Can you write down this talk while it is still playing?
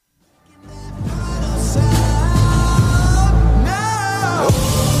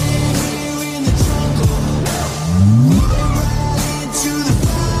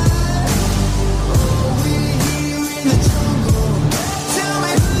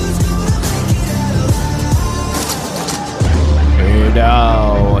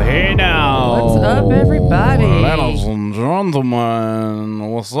Hey now. What's up, everybody? Ladies and gentlemen,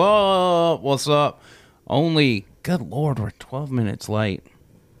 what's up? What's up? Only, good Lord, we're 12 minutes late.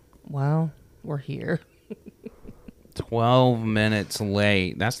 Well, we're here. 12 minutes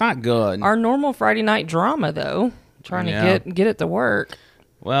late. That's not good. Our normal Friday night drama, though. Trying to get it to work.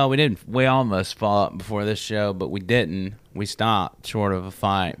 Well, we almost fought before this show, but we didn't. We stopped short of a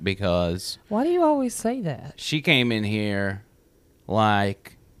fight because Why do you always say that? she came in here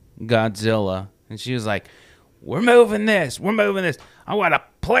like Godzilla, and she was like, we're moving this. I want a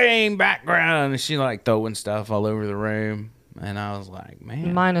plain background. And she like throwing stuff all over the room. And I was like,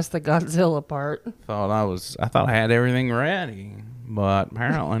 man, Minus the Godzilla part. I thought I had everything ready, but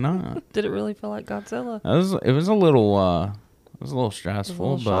apparently not. Did it really feel like Godzilla? It was a little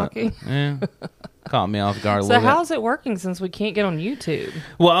stressful, little shocking. Yeah, caught me off guard a So little bit. how's it working since we can't get on YouTube?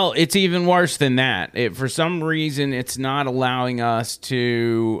 Well, it's even worse than that. For some reason, it's not allowing us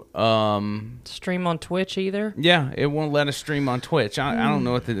to. Stream on Twitch either? Yeah, it won't let us stream on Twitch. I don't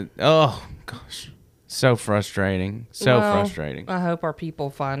know what to do. Oh gosh, so frustrating. Frustrating. I hope our people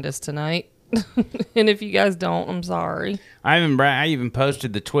find us tonight. And if you guys don't, I'm sorry. I even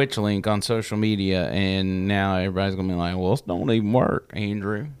posted the Twitch link on social media, and now everybody's gonna be like, "Well, this don't even work,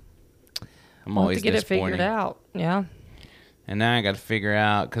 Andrew." I'm We'll have always to get it disappointed. figured out. Yeah. And now I got to figure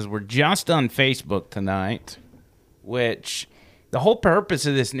out, because we're just on Facebook tonight, which the whole purpose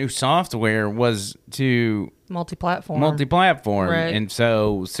of this new software was to Multi-platform. Right. And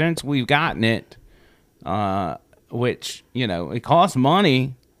so since we've gotten it, which, it costs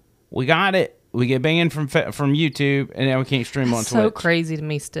money, we got it. We get banned from YouTube, and now we can't stream on Twitch. So crazy to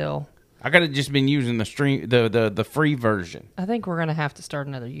me still. I could have just been using the free version. I think we're going to have to start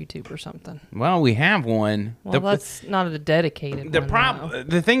another YouTube or something. Well, we have one. Well, that's not a dedicated one.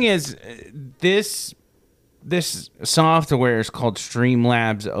 The thing is, this software is called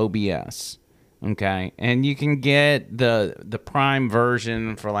Streamlabs OBS. Okay, and you can get the Prime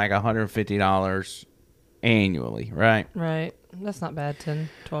version for like $150 annually, right? Right. That's not bad.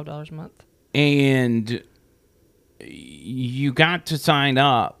 $12 a month. And you got to sign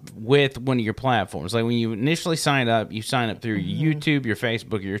up with one of your platforms. Like when you initially signed up, you sign up through YouTube, your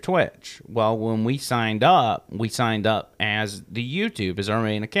Facebook, or your Twitch. Well, when we signed up as the YouTube as our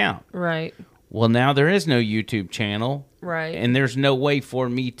main account. Right. Well, now there is no YouTube channel. Right. And there's no way for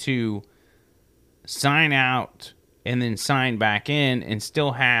me to sign out and then sign back in and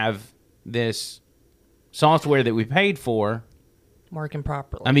still have this software that we paid for Working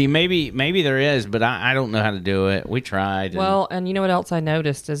properly. I mean, maybe there is, but I don't know how to do it. We tried. Well, and you know what else I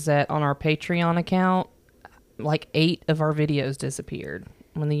noticed is that on our Patreon account, like 8 of our videos disappeared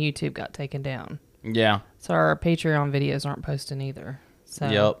when the YouTube got taken down. Yeah. So our Patreon videos aren't posting either. So.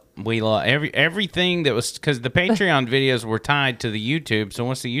 Yep. We lost everything that was, because the Patreon videos were tied to the YouTube. So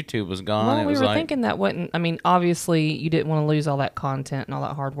once the YouTube was gone, Well, it we was were like, thinking that wouldn't. I mean, obviously, you didn't want to lose all that content and all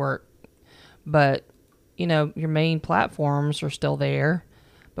that hard work, but your main platforms are still there,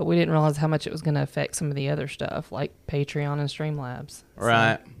 but we didn't realize how much it was going to affect some of the other stuff, like Patreon and Streamlabs.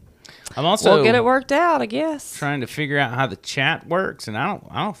 Right. I'm also We'll get it worked out, I guess. trying to figure out how the chat works, and I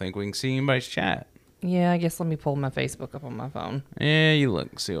don't think we can see anybody's chat. Yeah, I guess let me pull my Facebook up on my phone. Yeah, you look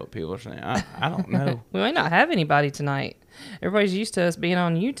and see what people are saying. I don't know. We might not have anybody tonight. Everybody's used to us being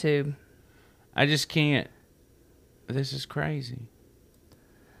on YouTube. I just can't. This is crazy.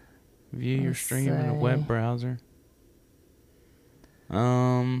 View your stream in a web browser.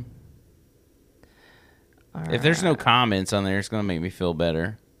 If there's no comments on there, it's going to make me feel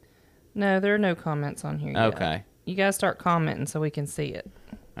better. No, there are no comments on here yet. Okay. You guys start commenting so we can see it.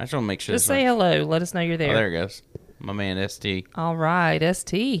 I just want to make sure. Just say hello. Let us know you're there. Oh, there it goes. My man, ST. All right,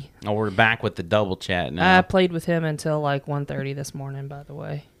 ST. Oh, we're back with the double chat now. I played with him until like 1:30 this morning, by the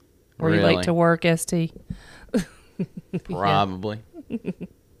way. Were you Really? late to work, ST? Probably.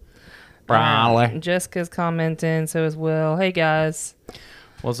 Probably. Jessica's commenting, so as Will. Hey, guys.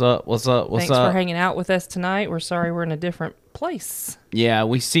 What's up? What's up? What's Thanks up? for hanging out with us tonight. We're sorry we're in a different place. Yeah,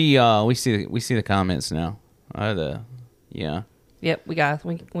 we see the comments now. Yeah. Yep, we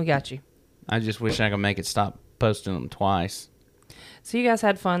got you. I just wish I could make it stop posting them twice. So you guys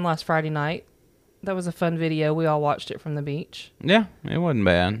had fun last Friday night. That was a fun video. We all watched it from the beach. Yeah, it wasn't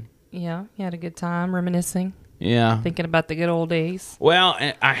bad. Yeah, you had a good time reminiscing, Yeah. thinking about the good old days. Well,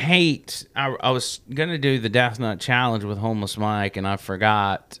 I was going to do the Death Nut Challenge with Homeless Mike, and I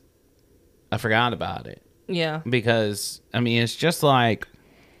forgot about it. Yeah. Because, I mean, it's just like,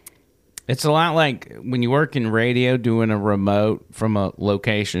 it's a lot like when you work in radio doing a remote from a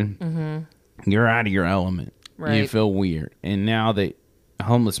location. Mm-hmm. You're out of your element. Right. You feel weird. And now that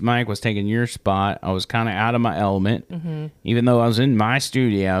Homeless Mike was taking your spot. I was kind of out of my element, even though I was in my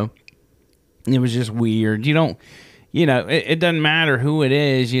studio. It was just weird. You don't, it doesn't matter who it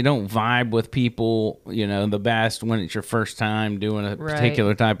is. You don't vibe with people, the best when it's your first time doing a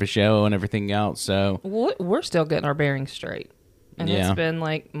particular type of show and everything else. So we're still getting our bearings straight. And Yeah. it's been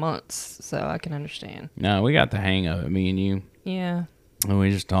like months, so I can understand. no, we got the hang of it, me and you. Yeah. And we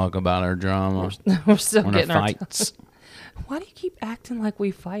just talk about our drama, We're still on our getting our fights. Why do you keep acting like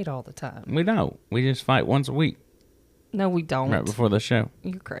we fight all the time? We don't. We just fight once a week, No, we don't. right before the show.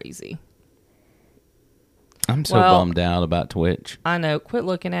 You're crazy. I'm so Well- bummed out about Twitch. I know. Quit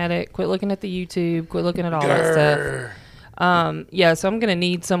looking at it. Quit looking at the YouTube. Quit looking at all that stuff. Yeah, so I'm going to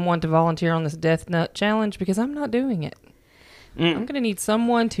need someone to volunteer on this Death Nut Challenge because I'm not doing it. I'm going to need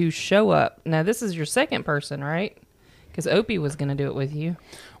someone to show up. Now, this is your second person, right? Because Opie was going to do it with you.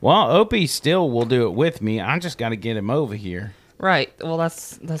 Well, Opie still will do it with me. I just got to get him over here. Right. Well,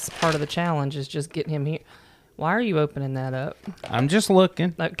 that's part of the challenge is just getting him here. Why are you opening that up? I'm just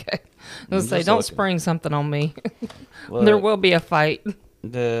looking. Okay. Let's I'm say, just don't looking. spring something on me. Look, There will be a fight.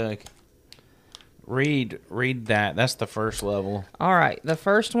 read that. That's the first level. All right. The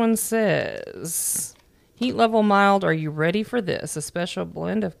first one says, heat level mild. Are you ready for this? A special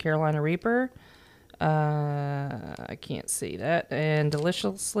blend of Carolina Reaper. I can't see that. And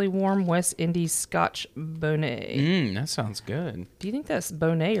deliciously warm West Indies Scotch Bonnet. That sounds good. Do you think that's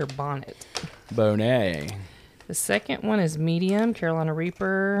Bonnet or Bonnet? Bonnet. The second one is medium Carolina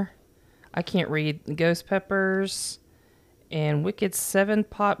Reaper. I can't read. Ghost peppers and Wicked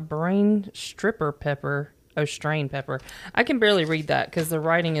 7-pot brain stripper pepper. Oh, strain pepper. I can barely read that because the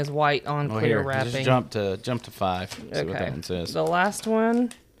writing is white on Well, clear here, wrapping. just jump to 5. See what that one says. The last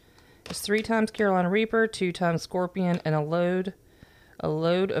one is 3 times Carolina Reaper, 2 times Scorpion, and a load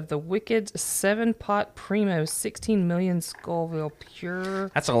of the Wicked 7-pot Primo 16 million Scoville pure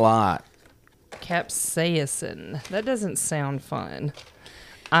That's a lot. capsaicin. That doesn't sound fun.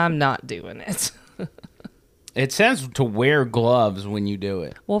 I'm not doing it. It says to wear gloves when you do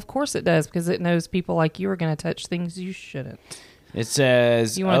it. Well, of course it does because it knows people like you are going to touch things you shouldn't. It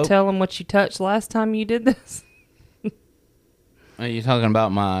says... You want to tell them what you touched last time you did this? Are you talking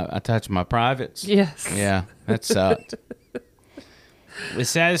about I touched my privates? Yes. Yeah, that sucked. It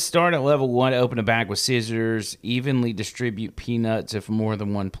says start at level 1, open a bag with scissors, evenly distribute peanuts if more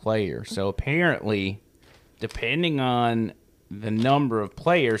than one player. So apparently, depending on the number of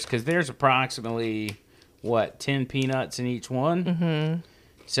players, because there's approximately, 10 peanuts in each one? Mm-hmm.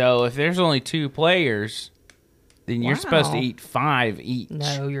 So if there's only 2 players, then you're supposed to Wow. eat 5 each.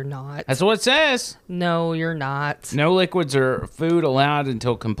 No, you're not. That's what it says. No, you're not. No liquids or food allowed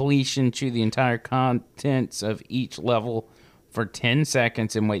until completion. Chew the entire contents of each level for 10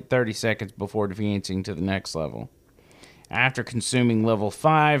 seconds and wait 30 seconds before advancing to the next level. After consuming level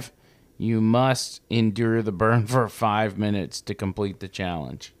 5, you must endure the burn for 5 minutes to complete the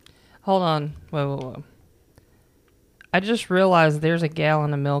challenge. Hold on. Whoa. I just realized there's a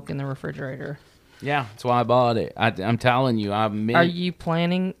gallon of milk in the refrigerator. Yeah, that's why I bought it. I'm telling you, Are you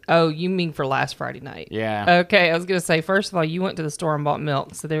planning? Oh, you mean for last Friday night? Yeah. Okay, I was going to say, first of all, you went to the store and bought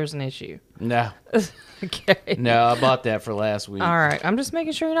milk, so there's an issue. No. Okay. No, I bought that for last week. All right. I'm just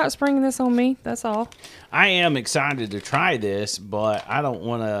making sure you're not springing this on me. That's all. I am excited to try this, but I don't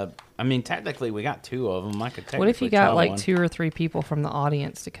want to... I mean, technically, we got 2 of them. I could technically What if you got try like one. 2 or 3 people from the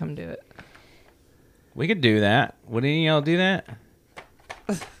audience to come do it? We could do that. Would any of y'all do that?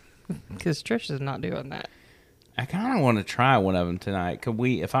 Because Trish is not doing that. I kind of want to try one of them tonight. Could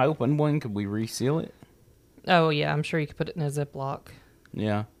we, if I open one, could we reseal it? Oh, yeah. I'm sure you could put it in a Ziploc.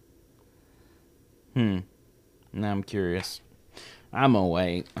 Yeah. Now I'm curious. I'm going to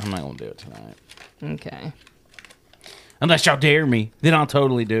wait. I'm not going to do it tonight. Okay. Unless y'all dare me. Then I'll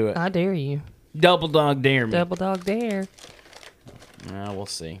totally do it. I dare you. Double dog dare me. Double dog dare. We'll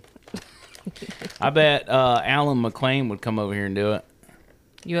see. I bet Alan McLean would come over here and do it.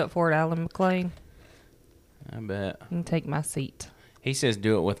 You up for it, Alan McLean? I bet. You can take my seat. He says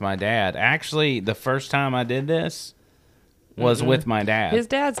do it with my dad. Actually, the first time I did this was with my dad. His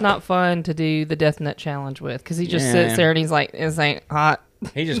dad's not fun to do the Death Nut Challenge with because he just Yeah. sits there and he's like, this ain't hot.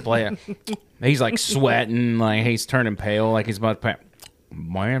 He just playing. He's like sweating, like he's turning pale, like he's about to.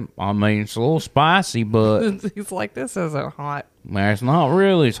 Man, I mean, it's a little spicy, but He's like, this isn't hot. man, it's not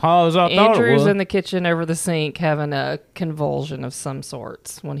really as hot as I thought it Andrew's was. in the kitchen over the sink having a convulsion of some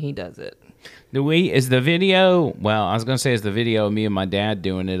sorts when he does it. Is the video? Well, I was gonna say is the video of me and my dad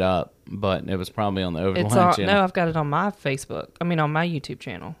doing it up, but it was probably on the Over the It's Line on, channel. no, I've got it on my Facebook. I mean, on my YouTube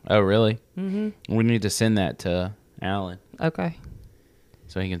channel. Oh, really? Mm-hmm. We need to send that to Alan Okay.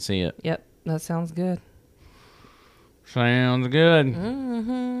 so he can see it. Yep. That sounds good. Sounds good.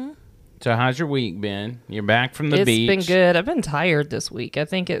 Mm-hmm. So how's your week been? You're back from the beach. It's been good. I've been tired this week. I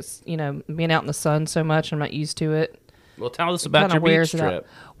think it's, being out in the sun so much, I'm not used to it. Well, tell us about your beach trip.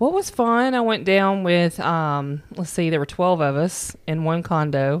 What was fun? I went down with, let's see, there were 12 of us in one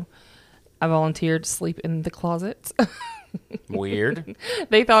condo. I volunteered to sleep in the closet. Weird.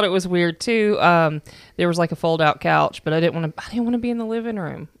 They thought it was weird too. There was like a fold-out couch, but I didn't want to be in the living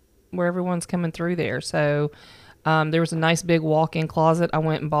room where everyone's coming through there. So there was a nice big walk-in closet I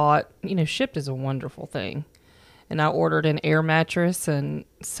went and bought. Shipped is a wonderful thing. And I ordered an air mattress and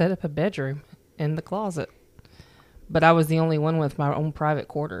set up a bedroom in the closet. But I was the only one with my own private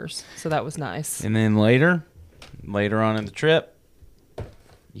quarters, so that was nice. And then later on in the trip,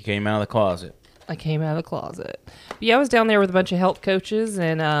 you came out of the closet. I came out of the closet. But yeah, I was down there with a bunch of health coaches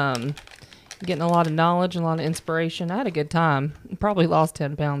and getting a lot of knowledge and a lot of inspiration. I had a good time. Probably lost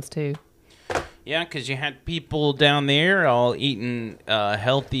 10 pounds too. Yeah, because you had people down there all eating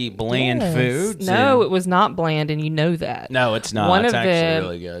healthy, bland foods. No, it was not bland, and you know that. No, it's not. It's actually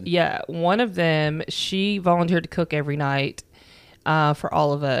really good. Yeah, one of them, she volunteered to cook every night for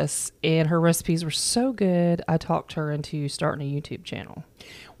all of us, and her recipes were so good, I talked her into starting a YouTube channel.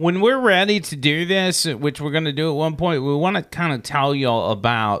 When we're ready to do this, which we're going to do at one point, we want to kind of tell y'all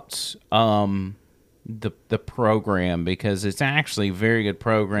about the program, because it's actually a very good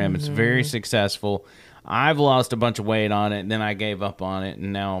program. It's very successful. I've lost a bunch of weight on it, and then I gave up on it,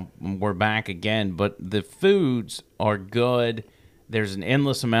 and now we're back again. But the foods are good. There's an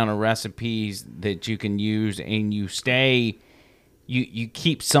endless amount of recipes that you can use, and you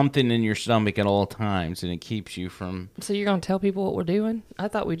keep something in your stomach at all times, and it keeps you from... So you're going to tell people what we're doing? I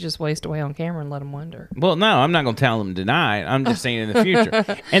thought we'd just waste away on camera and let them wonder. Well, no, I'm not going to tell them tonight. I'm just saying in the future.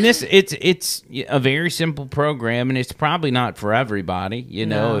 And it's a very simple program, and it's probably not for everybody.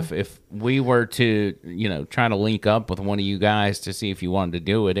 If we were to, try to link up with one of you guys to see if you wanted to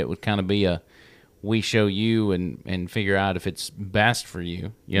do it, it would kind of be a... we show you and figure out if it's best for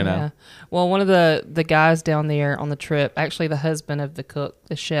you, you know? Yeah. Well, one of the guys down there on the trip, actually the husband of the cook,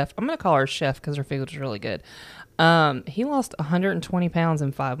 the chef, I'm going to call her chef because her food was really good. He lost 120 pounds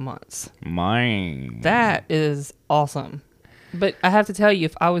in 5 months. Mine. That is awesome. But I have to tell you,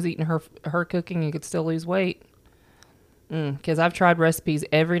 if I was eating her cooking, you could still lose weight. Because I've tried recipes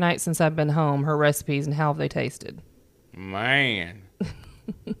every night since I've been home, her recipes, and how have they tasted? Man.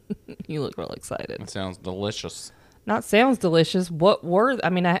 You look real excited. It sounds delicious. Not sounds delicious. What were...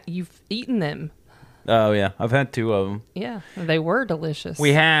 you've eaten them. Oh, yeah. I've had 2 of them. Yeah. They were delicious.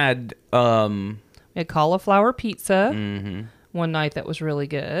 We had... we had cauliflower pizza one night that was really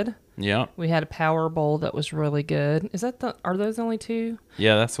good. Yeah. We had a power bowl that was really good. Are those only 2?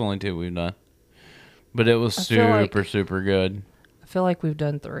 Yeah, that's the only 2 we've done. But it was super good. I feel like we've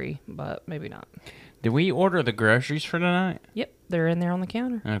done 3, but maybe not. Did we order the groceries for tonight? Yep. They're in there on the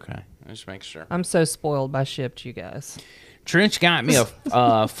counter. Okay. Just make sure. I'm so spoiled by Shipt, you guys. Trench got me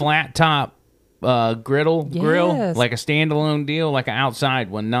a flat top grill, like a standalone deal, like an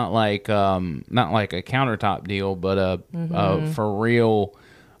outside one, not like a countertop deal, but for real.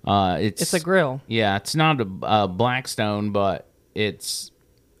 It's a grill. Yeah, it's not a Blackstone, but it's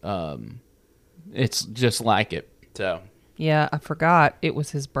just like it. So yeah, I forgot it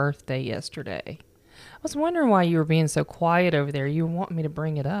was his birthday yesterday. I was wondering why you were being so quiet over there. You want me to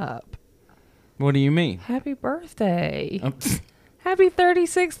bring it up. What do you mean? Happy birthday. Happy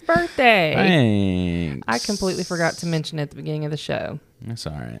 36th birthday. Thanks. I completely forgot to mention it at the beginning of the show. That's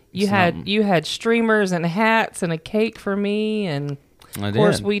all right. You had streamers and hats and a cake for me, and of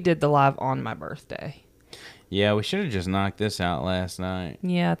course we did the live on my birthday. Yeah, we should have just knocked this out last night.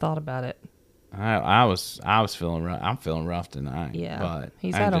 Yeah, I thought about it. I was feeling rough. I'm feeling rough tonight. Yeah, but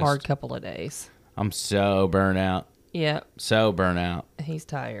he's had a hard couple of days. I'm so burnt out. Yeah. So burnt out. He's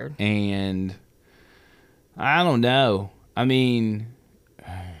tired. And I don't know. I mean,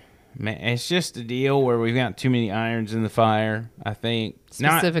 man, it's just a deal where we've got too many irons in the fire, I think.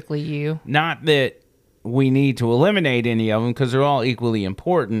 Specifically you. Not that we need to eliminate any of them because they're all equally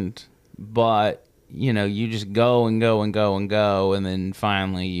important, but, you just go and go and go and go, and then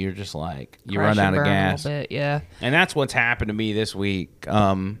finally you're just like, you run out of gas. A little bit, yeah. And that's what's happened to me this week.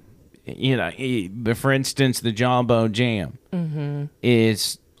 For instance, the Jawbone Jam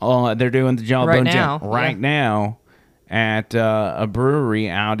is they're doing the Jawbone Jam right now at a brewery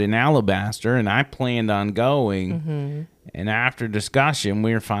out in Alabaster, and I planned on going. And after discussion,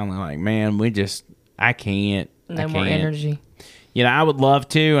 we were finally like, man, I can't. No more energy. I would love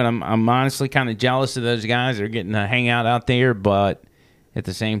to, and I'm honestly kind of jealous of those guys that are getting to hang out there, but at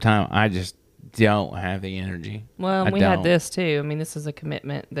the same time, I just don't have the energy. Well, we had this too. I mean, this is a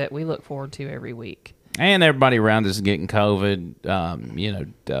commitment that we look forward to every week. And everybody around us is getting COVID.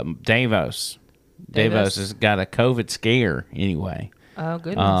 Davos has got a COVID scare anyway. Oh,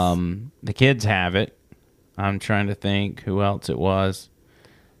 goodness. The kids have it. I'm trying to think who else it was.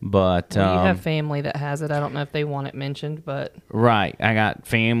 But well, you have family that has it. I don't know if they want it mentioned, but right, I got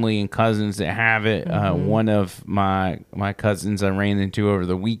family and cousins that have it. One of my cousins I ran into over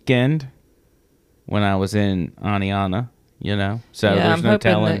the weekend when I was in Aniana. So there's no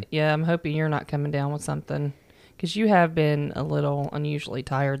telling. I'm hoping you're not coming down with something because you have been a little unusually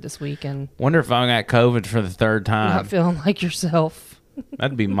tired this week, and wonder if I got COVID for the third time. Not feeling like yourself.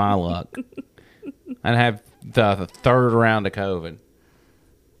 That'd be my luck. I'd have the third round of COVID.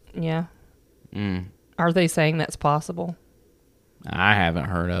 Yeah. Are they saying that's possible? I haven't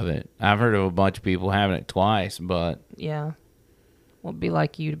heard of it. I've heard of a bunch of people having it twice, but yeah. Well, it'd be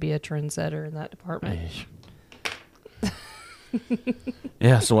like you to be a trendsetter in that department. Yeah,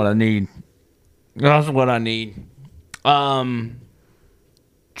 that's what I need. That's what I need. Trying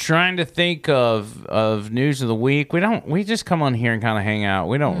to think of news of the week. We just come on here and kind of hang out.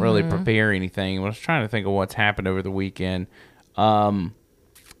 We don't really prepare anything. I was trying to think of what's happened over the weekend.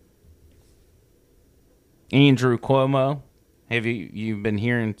 Andrew Cuomo. Have you've been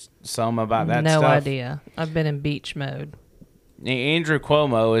hearing some about that stuff? No idea. I've been in beach mode. Andrew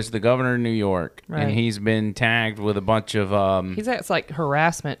Cuomo is the governor of New York, right. And he's been tagged with a bunch of... he's got like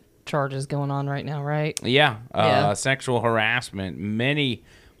harassment charges going on right now, right? Yeah, sexual harassment. Many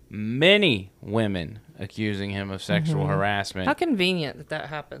women accusing him of sexual harassment. How convenient that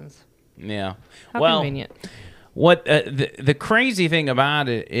happens. Yeah. How convenient. What the crazy thing about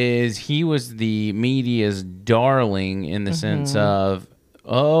it is he was the media's darling in the sense of,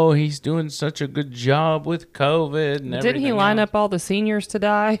 oh, he's doing such a good job with COVID and everything. Didn't he line up all the seniors to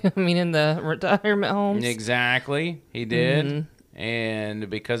die? I mean, in the retirement homes? Exactly. He did. And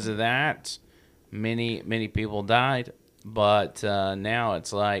because of that, many people died. But now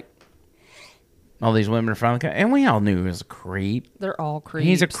it's like all these women are finally coming. And we all knew he was a creep. They're all creeps.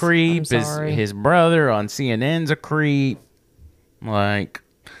 He's a creep. His brother on CNN's a creep. Like,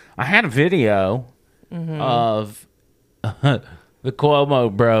 I had a video of the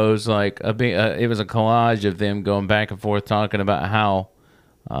Cuomo bros. Like, it was a collage of them going back and forth talking about how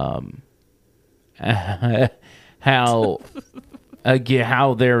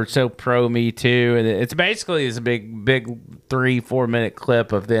how they're so pro Me Too, and it's basically this big 3-4 minute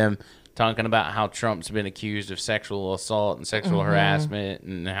clip of them talking about how Trump's been accused of sexual assault and sexual harassment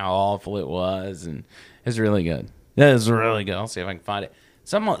and how awful it was, and it's really good. That is really good. I'll see if I can find it.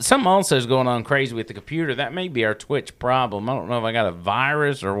 Something also is going on crazy with the computer. That may be our Twitch problem. I don't know if I got a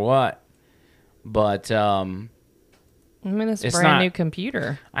virus or what, but I mean, it's a brand new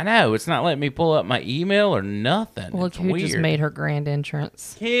computer. I know. It's not letting me pull up my email or nothing. Look it's who weird. Just made her grand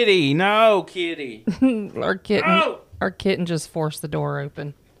entrance. Kitty. No, Kitty. Our kitten just forced the door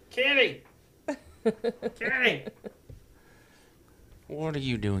open. Kitty. Kitty. What are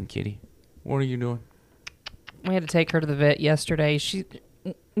you doing, Kitty? What are you doing? We had to take her to the vet yesterday.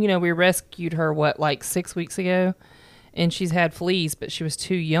 We rescued her, 6 weeks ago? And she's had fleas, but she was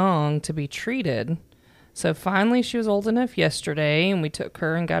too young to be treated. So finally she was old enough yesterday, and we took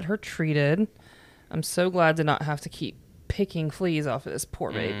her and got her treated. I'm so glad to not have to keep picking fleas off of this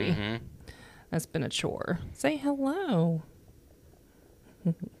poor baby. That's been a chore. Say hello.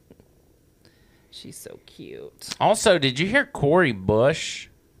 She's so cute. Also, did you hear Cori Bush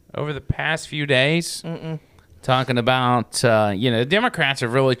over the past few days? Talking about, Democrats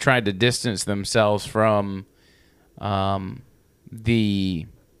have really tried to distance themselves from the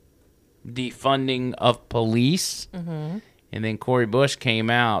defunding of police. And then Cori Bush came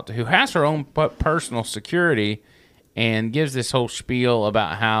out, who has her own personal security, and gives this whole spiel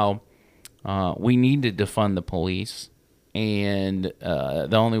about how we need to defund the police. And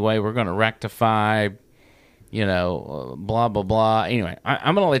the only way we're going to rectify, blah, blah, blah. Anyway,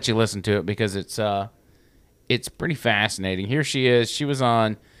 I'm going to let you listen to it because it's pretty fascinating. Here she is. She was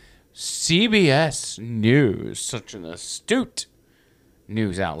on CBS News, such an astute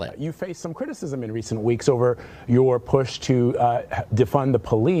news outlet. You faced some criticism in recent weeks over your push to defund the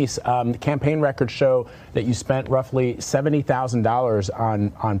police. The campaign records show that you spent roughly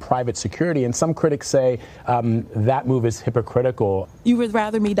 $70,000 on private security, and some critics say that move is hypocritical. You would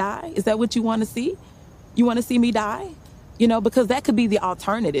rather me die? Is that what you want to see? You want to see me die? you know, because that could be the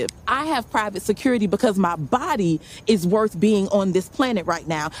alternative. I have private security because my body is worth being on this planet right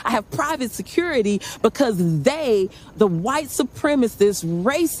now. I have private security because the white supremacist,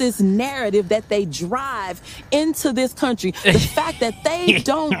 racist narrative that they drive into this country, the fact that they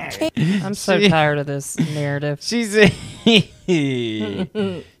don't care. I'm so tired of this narrative. She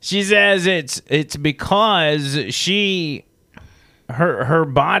says it's because her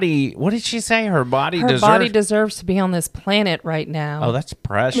body. What did she say? Her body deserves to be on this planet right now. Oh, that's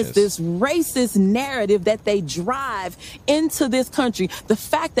precious. It's this racist narrative that they drive into this country. The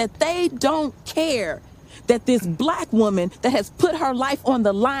fact that they don't care that this black woman that has put her life on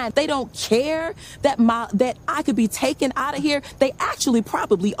the line, they don't care that I could be taken out of here. They actually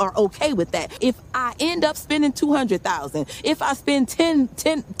probably are okay with that. If I end up spending $200,000, if I spend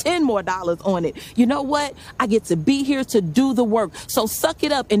 $10 more on it, you know what? I get to be here to do the work. So suck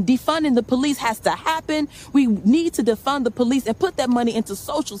it up, and defunding the police has to happen. We need to defund the police and put that money into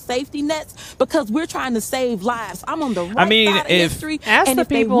social safety nets because we're trying to save lives. I'm on the right side of history. Ask the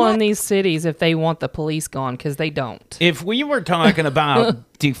people in these cities if they want the police gone, because they don't. If we were talking about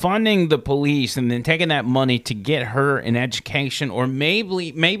defunding the police and then taking that money to get her an education, or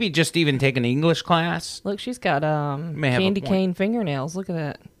maybe just even take an English class. Look, she's got candy cane fingernails. Look at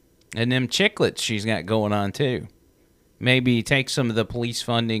that. And them chiclets she's got going on too. Maybe take some of the police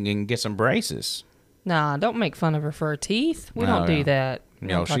funding and get some braces. Nah, don't make fun of her for her teeth. We don't do that. You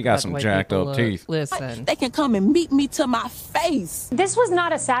know, she got some jacked up teeth. Listen. They can come and meet me to my face. This was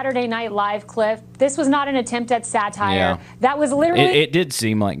not a Saturday Night Live clip. This was not an attempt at satire. Yeah. That was literally... It did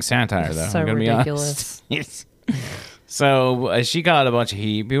seem like satire, though. So I'm gonna ridiculous. Be honest. So she got a bunch of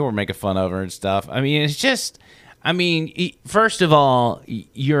heat. People were making fun of her and stuff. I mean, it's just... I mean, first of all,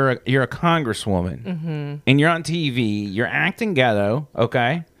 you're a congresswoman, and you're on TV. You're acting ghetto,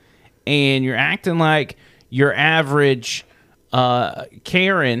 okay? And you're acting like your average...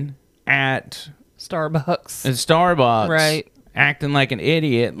 Karen at Starbucks, right? Acting like an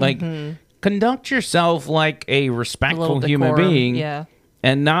idiot. Like, conduct yourself like a respectful human being,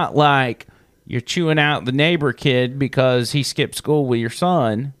 and not like you're chewing out the neighbor kid because he skipped school with your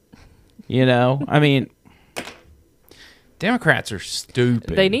son. You know, I mean, Democrats are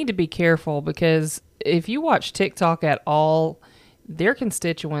stupid. They need to be careful because if you watch TikTok at all, their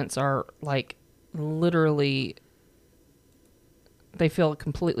constituents are like literally. They feel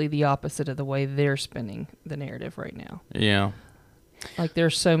completely the opposite of the way they're spinning the narrative right now. Yeah. Like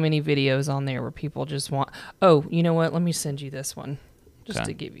there's so many videos on there where people just want, oh, you know what? Let me send you this one just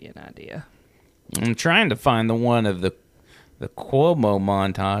to give you an idea. I'm trying to find the one of the Cuomo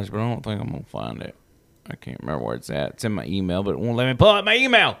montage, but I don't think I'm going to find it. I can't remember where it's at. It's in my email, but it won't let me pull out my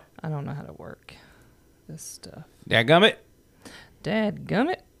email. I don't know how to work this stuff. Dadgummit.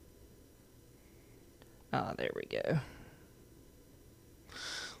 Dadgummit. Oh, there we go.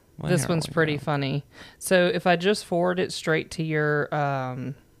 This one's pretty funny. So if I just forward it straight to your...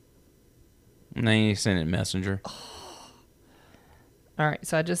 Then you send it Messenger. All right,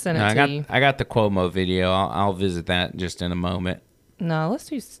 so I just sent it to you. I got the Cuomo video. I'll visit that just in a moment. No, let's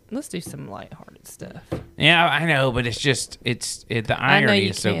do some lighthearted stuff. Yeah, I know, but it's just the irony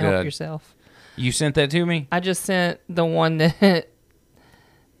is so good. I know you can't help yourself. You sent that to me? I just sent the one that...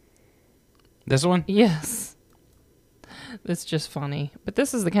 This one? Yes. It's just funny. But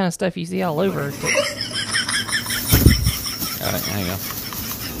this is the kind of stuff you see all over. All right, hang on.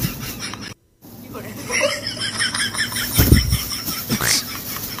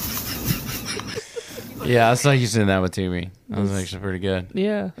 Yeah, I saw you send that one to me. That was actually pretty good.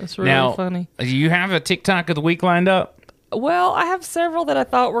 Yeah, it's really funny. Do you have a TikTok of the week lined up? Well, I have several that I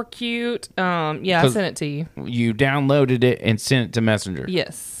thought were cute. Yeah, I sent it to you. You downloaded it and sent it to Messenger.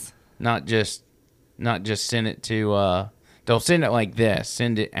 Yes. Not just send it to... Don't send it like this.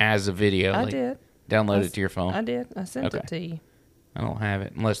 Send it as a video. I did. Download it to your phone. I did. I sent it to you. I don't have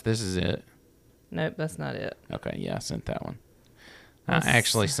it unless this is it. Nope, that's not it. Okay, yeah, I sent that one. I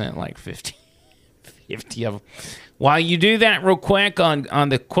actually sent like 50 of them. While you do that real quick on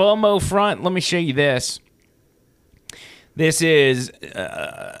the Cuomo front, let me show you this. This is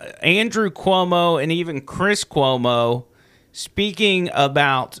Andrew Cuomo and even Chris Cuomo speaking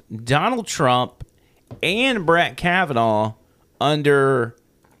about Donald Trump and Brett Kavanaugh under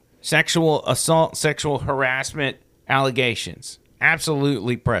sexual assault, sexual harassment allegations.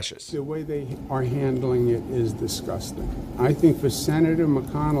 Absolutely precious. The way they are handling it is disgusting. I think for Senator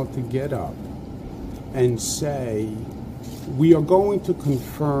McConnell to get up and say, we are going to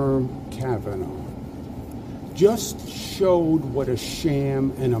confirm Kavanaugh, just showed what a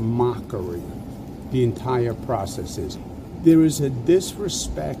sham and a mockery the entire process is. There is a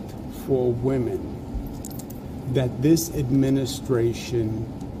disrespect for women that this administration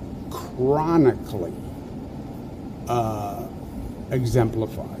chronically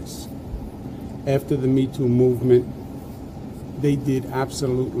exemplifies. After the Me Too movement, they did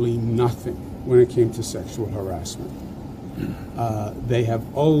absolutely nothing when it came to sexual harassment. They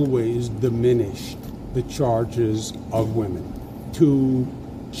have always diminished the charges of women. To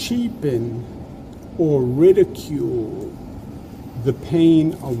cheapen or ridicule the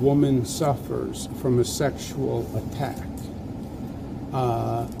pain a woman suffers from a sexual attack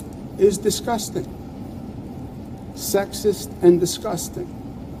is disgusting, sexist and disgusting.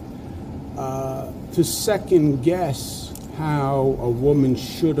 To second guess how a woman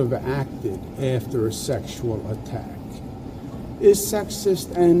should have acted after a sexual attack is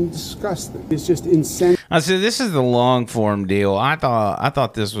sexist and disgusting. It's just insensitive. So this is the long form deal. I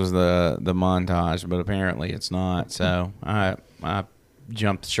thought this was the montage, but apparently it's not. So I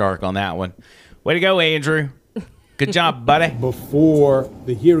jumped the shark on that one. Way to go, Andrew. Good job, buddy. Before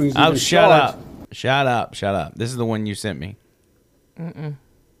the hearings. Oh, shut up. This is the one you sent me.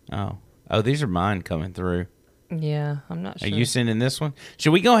 Oh, these are mine coming through. Yeah, I'm not sure. Are you sending this one?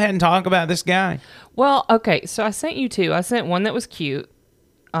 Should we go ahead and talk about this guy? Well, okay, so I sent you two. I sent one that was cute,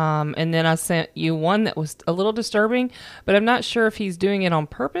 and then I sent you one that was a little disturbing, but I'm not sure if he's doing it on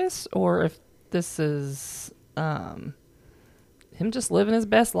purpose or if this is him just living his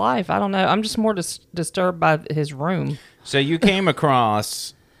best life. I don't know. I'm just more disturbed by his room. So you came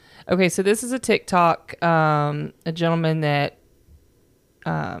across... Okay, so this is a TikTok, a gentleman that...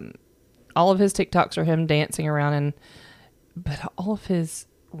 all of his TikToks are him dancing around, but all of his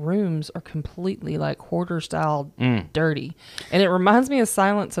rooms are completely like hoarder style dirty, and it reminds me of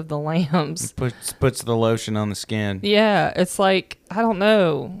Silence of the Lambs. Puts the lotion on the skin. Yeah, it's like, I don't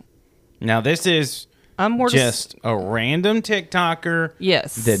know. Now this is just a random TikToker.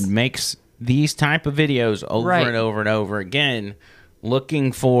 Yes, that makes these type of videos over and over and over again,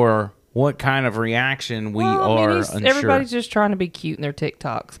 looking for what kind of reaction we are unsure. Everybody's just trying to be cute in their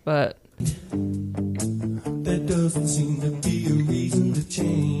TikToks, but there doesn't seem to be a reason to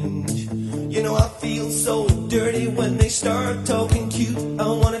change. You know, I feel so dirty when they start talking cute. I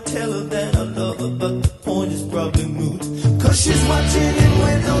want to tell her that I love her, but the point is probably moot. Cause she's watching him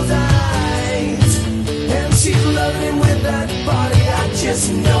with those eyes, and she's loving him with that body, I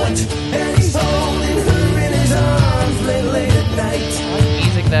just know it. And he's holding her in his arms late at night.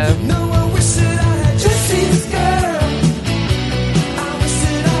 Music though. No, I wish that I had just seen this girl.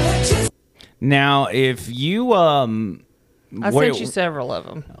 Now, if you I sent you several of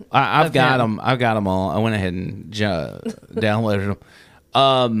them. I've got them. I've got them all. I went ahead and downloaded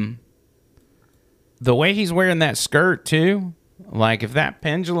them. The way he's wearing that skirt too, like if that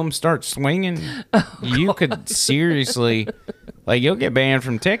pendulum starts swinging, you could seriously, like, you'll get banned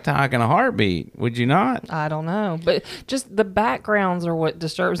from TikTok in a heartbeat. Would you not? I don't know, but just the backgrounds are what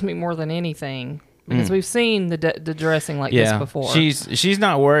disturbs me more than anything. Because we've seen the dressing like this before. She's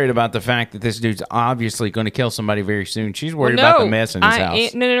not worried about the fact that this dude's obviously going to kill somebody very soon. She's worried about the mess in his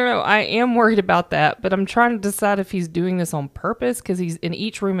house. No. I am worried about that, but I'm trying to decide if he's doing this on purpose because he's in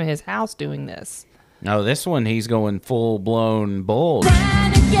each room of his house doing this. No, this one he's going full-blown bulge. He's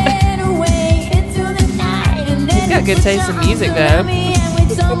got good taste in music, though.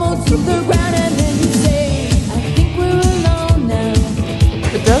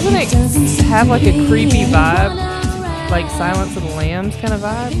 But doesn't it have like a creepy vibe? Like Silence of the Lambs kind of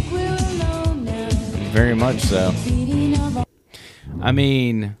vibe? Very much so. I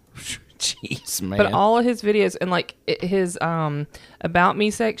mean, jeez, man. But all of his videos and like his About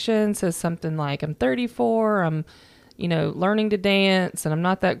Me section says something like, I'm 34, I'm, learning to dance, and I'm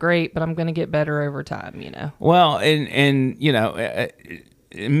not that great, but I'm going to get better over time, Well, and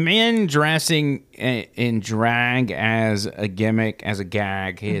men dressing in drag as a gimmick, as a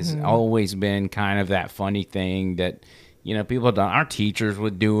gag, has always been kind of that funny thing that, people have done. Our teachers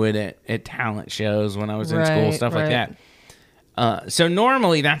would do it at talent shows when I was in school, stuff like that. So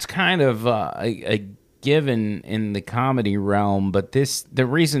normally that's kind of a given in the comedy realm, but the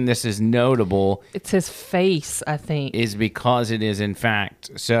reason this is notable, it's his face, I think, is because it is in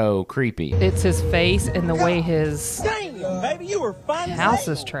fact so creepy. It's his face and the way his baby, you were fun house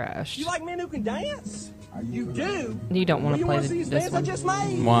is trashed. You like men who can dance? You do. You don't want to play this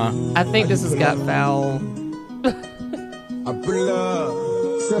one. Why? I think this has got foul. I pull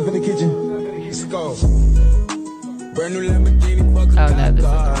up, step in the kitchen, let's go. Brand new Lamborghini, oh no,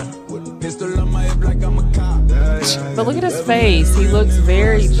 this is But look at his face. He looks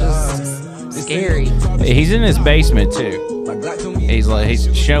very just scary. He's in his basement too. He's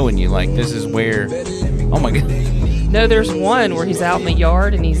showing you like this is where. Oh my god. No, there's one where he's out in the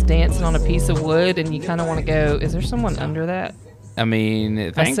yard and he's dancing on a piece of wood, and you kind of want to go, is there someone under that? I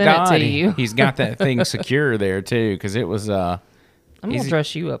mean, thank sent it God to you. he's got that thing secure there too, because it was. I'm gonna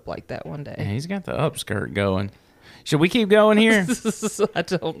dress you up like that one day. He's got the upskirt going. Should we keep going here? I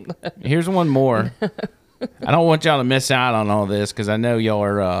don't know. Here's one more. I don't want y'all to miss out on all this because I know y'all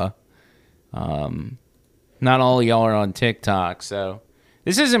are. Not all of y'all are on TikTok, so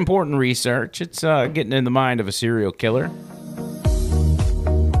this is important research. It's getting in the mind of a serial killer.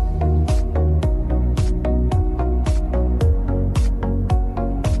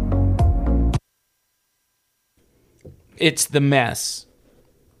 It's the mess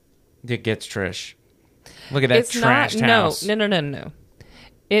that gets Trish. Look at that trashed house. No.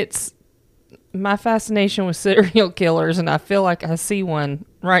 It's my fascination with serial killers, and I feel like I see one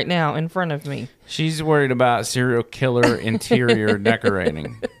right now in front of me. She's worried about serial killer interior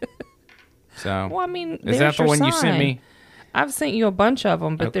decorating. So, well, I mean, is that the one you sent me? I've sent you a bunch of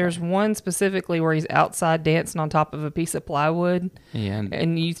them, but there's one specifically where he's outside dancing on top of a piece of plywood. Yeah,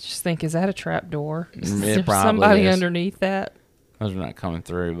 and you just think, is that a trap door? Is there probably somebody is. underneath that? Those are not coming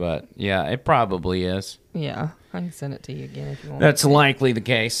through, but yeah, it probably is. Yeah, I can send it to you again if you want. That's likely the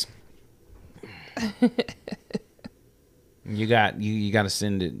case. You got to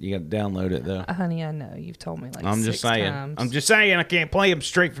send it. You got to download it though. Honey, I know you've told me like I'm 6 just saying. times. I'm just saying I can't play them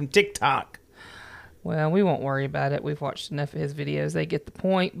straight from TikTok. Well, we won't worry about it. We've watched enough of his videos. They get the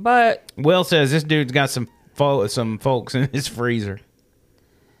point. But Will says this dude's got some folks in his freezer.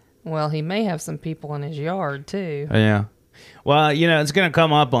 Well, he may have some people in his yard too. Yeah. Well, you know, it's going to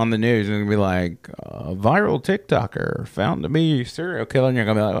come up on the news and it'll be like, viral TikToker found to be serial killer. And you're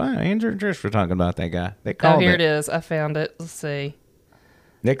going to be like, well, Andrew and Trish were talking about that guy. They called it. Oh, here it is. I found it. Let's see.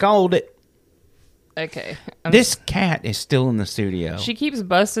 They called it. Okay. This cat is still in the studio. She keeps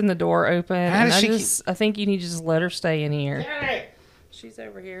busting the door open. How does and she I think you need to just let her stay in here. She's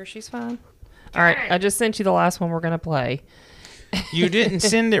over here. She's fine. All right. I just sent you the last one we're going to play. You didn't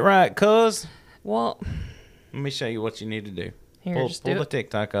send it right, cuz. Well, let me show you what you need to do. Here, pull just the do it.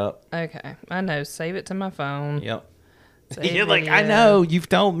 TikTok up. Okay. I know. Save it to my phone. Yep. Save You're like, video. I know. You've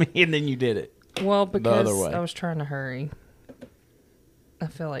told me, and then you did it. Well, the because other way. I was trying to hurry. I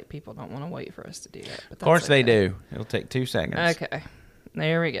feel like people don't want to wait for us to do that. But Of course that's they do. It'll take 2 seconds. Okay.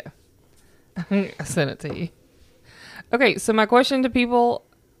 There we go. I sent it to you. Okay, so my question to people,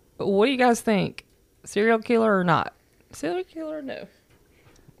 what do you guys think? Serial killer or not? Serial killer or no?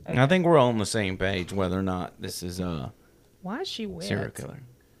 Okay. I think we're all on the same page whether or not this is a Why is she wet? serial killer.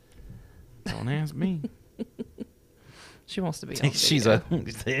 Don't ask me. She wants to be on she's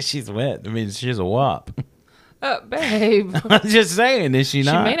video. wet. I mean, she's a wop. Babe. I'm just saying, is she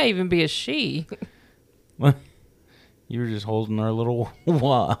not? She may not even be a she. Well, you were just holding her little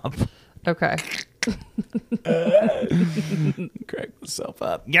wop. Okay. Crack myself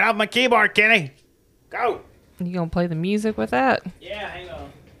up. Get off my keyboard, Kenny. Go. You gonna play the music with that? Yeah, hang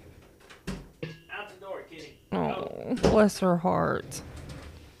on. Out the door, Kenny. Oh, bless her heart.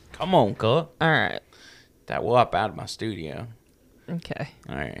 Come on, cuz. All right. That wop out of my studio. Okay.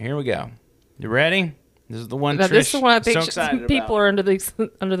 All right, here we go. You ready? This is the one. Now, Trish this is the one I think so excited people about. are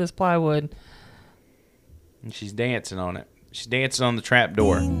under this plywood. And she's dancing on it. She's dancing on the trap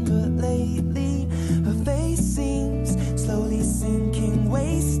door. But lately, her face seems slowly sinking,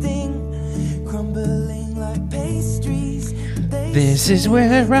 wasting, crumbling like pastries. This is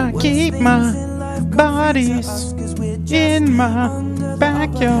where I keep my bodies in my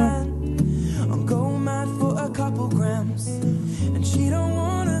backyard. I'm going mad for a couple grams, and she don't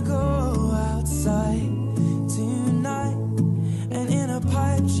wanna go outside tonight. And in a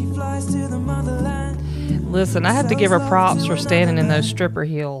pipe, she flies to the motherland. Listen, I have to give her props for standing in those stripper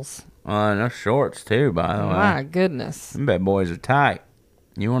heels. And those shorts too, by the way. My goodness. Them bad boys are tight.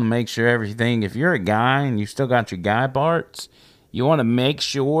 You want to make sure everything, if you're a guy and you still got your guy parts, you want to make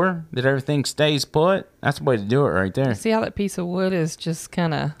sure that everything stays put. That's the way to do it right there. See how that piece of wood is just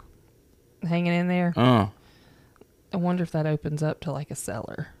kind of hanging in there? I wonder if that opens up to like a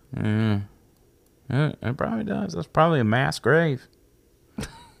cellar. It probably does. That's probably a mass grave.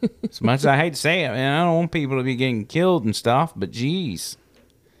 As much as I hate to say it, man, I don't want people to be getting killed and stuff, but geez.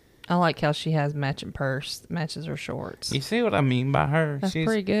 I like how she has matching purse that matches her shorts. You see what I mean by her? That's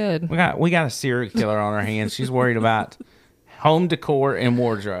pretty good. We got a serial killer on our hands. She's worried about home decor and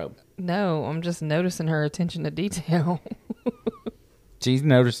wardrobe. No, I'm just noticing her attention to detail. She's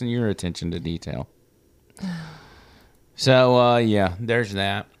noticing your attention to detail. So, yeah, there's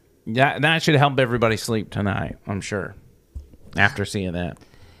that. That should help everybody sleep tonight, I'm sure, after seeing that.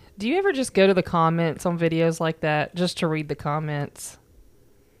 Do you ever just go to the comments on videos like that just to read the comments?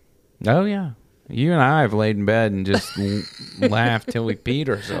 Oh, yeah. You and I have laid in bed and just laughed till we peed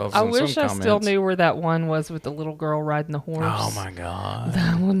ourselves. I on wish some I still comments. knew where that one was with the little girl riding the horse. Oh my god!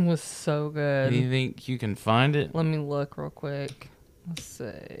 That one was so good. Do you think you can find it? Let me look real quick. Let's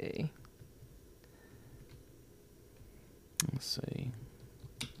see.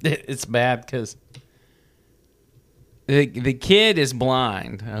 It's bad because the kid is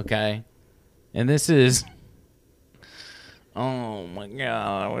blind. Okay, and this is. Oh my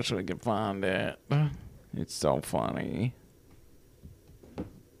god! I wish we could find it. It's so funny.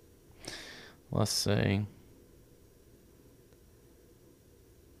 Let's see.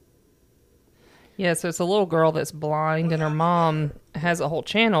 Yeah, so it's a little girl that's blind, and her mom has a whole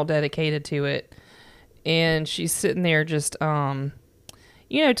channel dedicated to it. And she's sitting there just, talking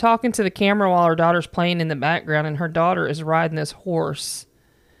to the camera while her daughter's playing in the background, and her daughter is riding this horse.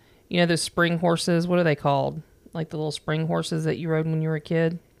 You know, those spring horses? What are they called? Like the little spring horses that you rode when you were a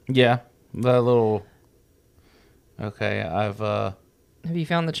kid? Yeah, the little. Okay, I've. Have you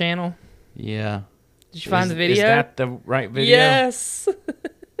found the channel? Yeah. Did you find the video? Is that the right video? Yes.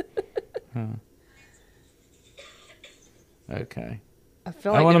 Okay. I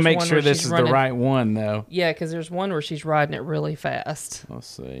feel like I want to there's make one sure where this she's is running- the right one, though. Yeah, because there's one where she's riding it really fast. Let's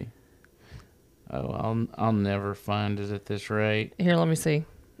see. Oh, I'll never find it at this rate. Here, let me see.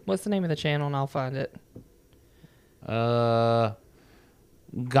 What's the name of the channel, and I'll find it.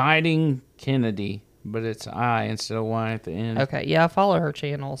 Guiding Kennedy, but it's I instead of Y at the end. Okay, yeah, I follow her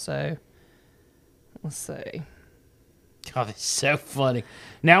channel, so let's see. God, it's so funny.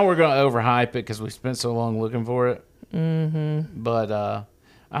 Now we're going to overhype it because we spent so long looking for it. Mm-hmm. But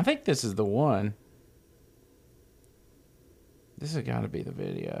I think this is the one. This has got to be the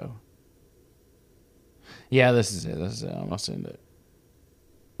video. Yeah, this is it. I'm going to send it.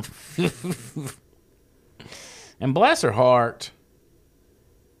 And bless her heart.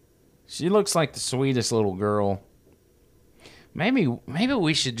 She looks like the sweetest little girl. Maybe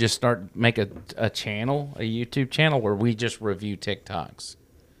we should just make a channel, a YouTube channel where we just review TikToks.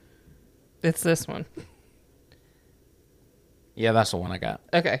 It's this one. Yeah, that's the one I got.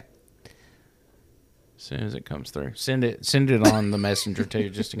 Okay. As soon as it comes through, send it on the messenger too,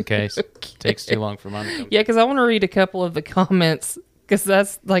 just in case it takes too long for mine to come. Yeah, because I want to read a couple of the comments because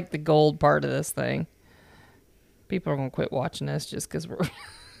that's like the gold part of this thing. People are gonna quit watching us just because we're.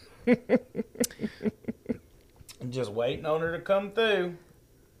 Just waiting on her to come through.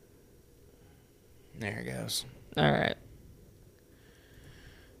 There it goes. All right.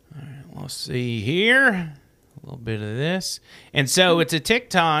 Let's see here. A little bit of this. And so it's a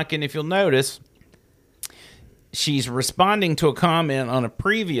TikTok, and if you'll notice, she's responding to a comment on a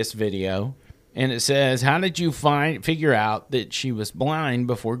previous video, and it says, how did you figure out that she was blind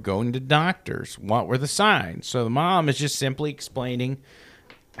before going to doctors? What were the signs? So the mom is just simply explaining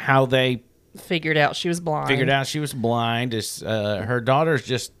how they figured out she was blind. Her daughter's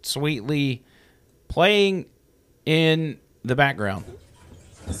just sweetly playing in the background.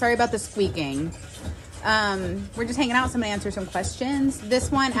 Sorry about the squeaking. We're just hanging out. Somebody answer some questions.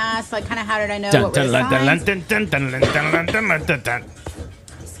 This one asked, like, kind of how did I know what were the signs?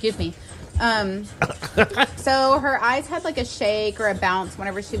 Excuse me. So her eyes had like a shake or a bounce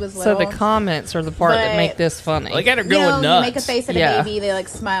whenever she was little. So the comments are the part that make this funny. They got her going nuts. You make a face at a baby, they like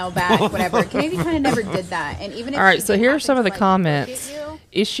smile back, whatever. Kennedy kind of never did that. And even if all right, so here are some of the comments.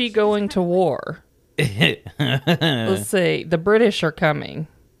 Is she going to war? Let's see. The British are coming.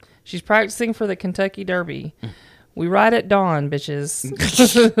 She's practicing for the Kentucky Derby. We ride at dawn, bitches.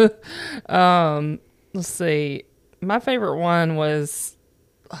 Let's see. My favorite one was,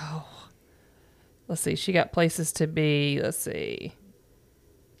 let's see. She got places to be. Let's see.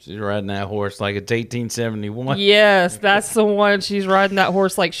 She's riding that horse like it's 1871. Yes, that's the one. She's riding that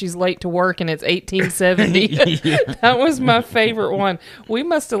horse like she's late to work and it's 1870. Yeah. That was my favorite one. We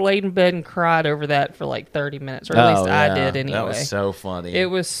must have laid in bed and cried over that for like 30 minutes, or at least I did anyway. That was so funny.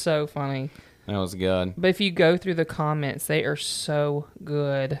 It was so funny. That was good. But if you go through the comments, they are so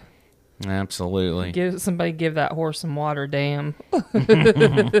good. Absolutely. Give that horse some water, damn.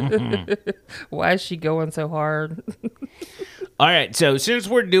 Why is she going so hard? All right, so since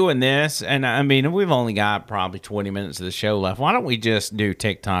we're doing this, and I mean, we've only got probably 20 minutes of the show left, why don't we just do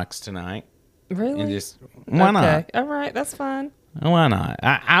TikToks tonight? Really? And why not? All right, that's fine. Why not?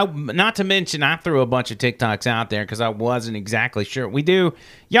 I not to mention, I threw a bunch of TikToks out there because I wasn't exactly sure. We do,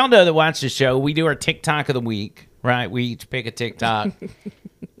 y'all know that watch the show, we do our TikTok of the week, right? We each pick a TikTok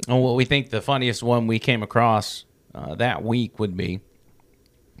on what we think the funniest one we came across that week would be.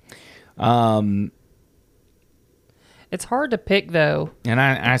 It's hard to pick though. And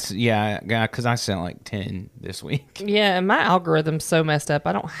because I sent like 10 this week. Yeah, and my algorithm's so messed up.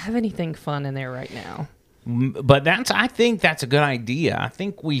 I don't have anything fun in there right now. But I think that's a good idea. I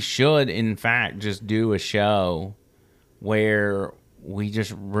think we should, in fact, just do a show where we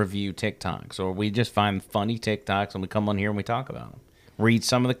just review TikToks, or we just find funny TikToks and we come on here and we talk about them. Read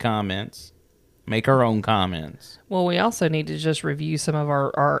some of the comments, make our own comments. Well, we also need to just review some of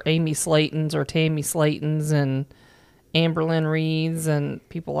our Amy Slaytons or Tammy Slaytons and Amberlynn Reeds and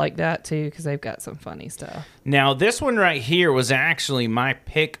people like that too, because they've got some funny stuff. Now, this one right here was actually my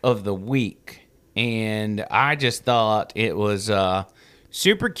pick of the week, and I just thought it was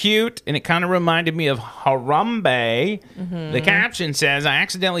super cute, and it kind of reminded me of Harambe. Mm-hmm. The caption says, I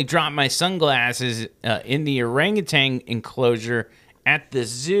accidentally dropped my sunglasses in the orangutan enclosure at the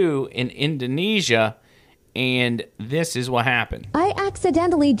zoo in Indonesia, and this is what happened. I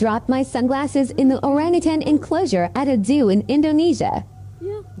accidentally dropped my sunglasses in the orangutan enclosure at a zoo in Indonesia.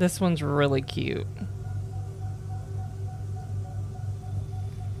 Yeah. This one's really cute.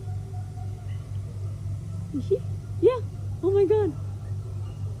 Yeah. Oh my god.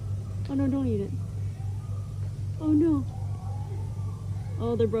 Oh no, don't eat it. Oh no.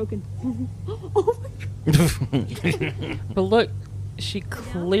 Oh, they're broken. Oh my god. But look, she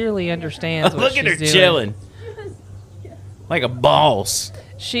clearly understands what Look at her she's doing. chilling. Like a boss.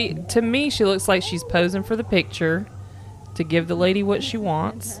 To me, she looks like she's posing for the picture to give the lady what she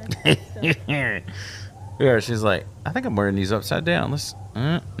wants. Yeah, she's like, I think I'm wearing these upside down. Let's.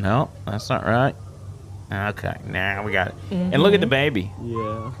 No, that's not right. Okay, now we got it. Mm-hmm. And look at the baby.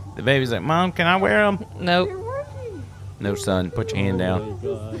 Yeah. The baby's like, Mom, can I wear them? Nope. No, son. Put your hand down.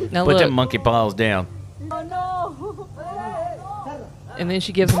 Now Put look. them monkey paws down. Oh no. And then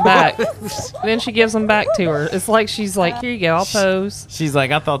she gives them back. Then she gives them back to her. It's like she's like, here you go, I'll pose. She's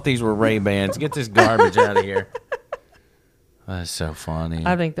like, I thought these were Ray-Bans. Get this garbage out of here. That's so funny.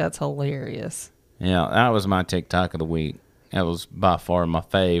 I think that's hilarious. Yeah, that was my TikTok of the week. That was by far my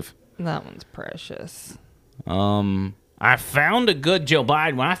fave. That one's precious. I found a good Joe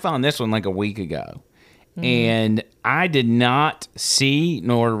Biden one. I found this one like a week ago. And I did not see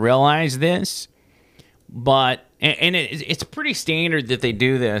nor realize this, but it's pretty standard that they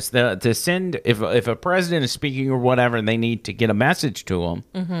do this. To send, if a president is speaking or whatever, they need to get a message to him.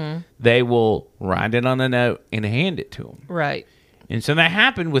 Mm-hmm. They will write it on a note and hand it to him. Right. And so that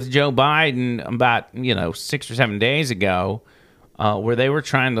happened with Joe Biden about 6 or 7 days ago, where they were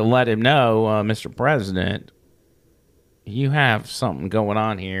trying to let him know, Mr. President, you have something going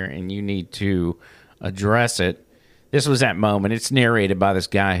on here, and you need to address it. This was that moment. It's narrated by this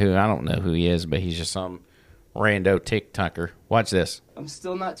guy who I don't know who he is, but he's just some rando TikToker. Watch this. I'm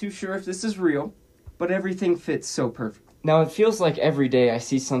still not too sure if this is real, but everything fits so perfect. Now, it feels like every day I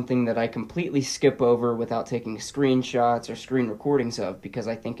see something that I completely skip over without taking screenshots or screen recordings of because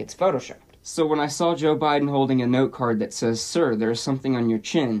I think it's photoshopped. So when I saw Joe Biden holding a note card that says, "Sir, there's something on your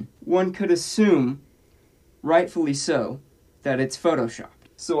chin," one could assume, rightfully so, that it's photoshopped.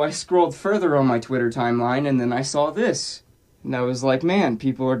 So I scrolled further on my Twitter timeline, and then I saw this. And I was like, man,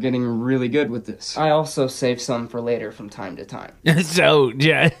 people are getting really good with this. I also save some for later from time to time. So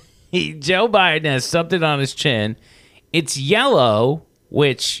Joe Biden has something on his chin. It's yellow,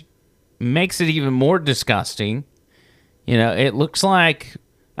 which makes it even more disgusting. It looks like...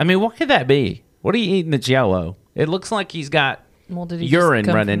 what could that be? What are you eating that's yellow? It looks like he's got urine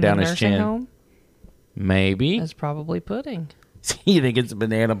running down his chin. Home? Maybe. It's probably pudding. You think it's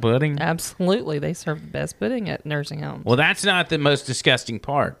banana pudding? Absolutely. They serve the best pudding at nursing homes. Well, that's not the most disgusting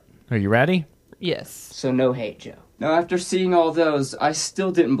part. Are you ready? Yes. So no hate, Joe. Now, after seeing all those, I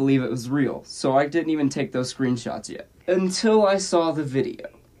still didn't believe it was real, so I didn't even take those screenshots yet. Until I saw the video.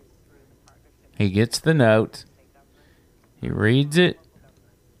 He gets the note. He reads it.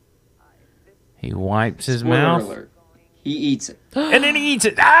 He wipes his Spoiler mouth. alert. He eats it. And then he eats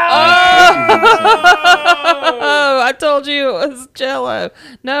it. Oh, I told you it was Jell-O.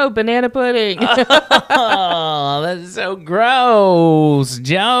 No, banana pudding. Oh, that's so gross.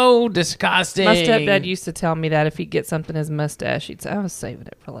 Joe, disgusting. My stepdad used to tell me that if he'd get something in his mustache, he'd say, I was saving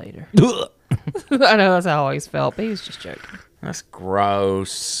it for later. I know that's how I always felt, but he was just joking. That's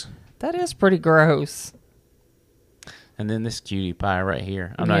gross. That is pretty gross. And then this cutie pie right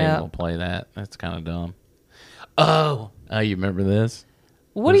here. I'm not even going to play that. That's kind of dumb. Oh, you remember this?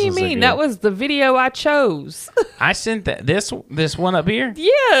 What do you mean? That was the video I chose. I sent that. This one up here?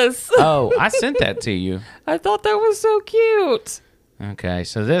 Yes. Oh, I sent that to you. I thought that was so cute. Okay,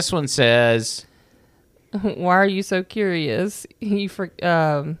 so this one says... Why are you so curious? You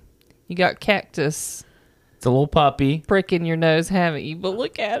got cactus. It's a little puppy. Prick in your nose, haven't you? But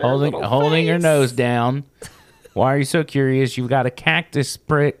look at her Holding her nose down. Why are you so curious? You've got a cactus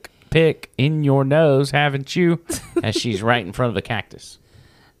pick in your nose, haven't you? As she's right in front of the cactus.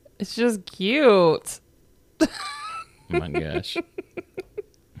 It's just cute. Oh my gosh.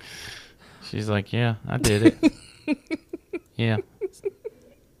 She's like, yeah, I did it. Yeah.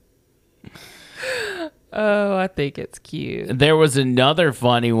 Oh, I think it's cute. There was another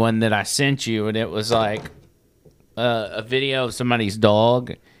funny one that I sent you, and it was like a video of somebody's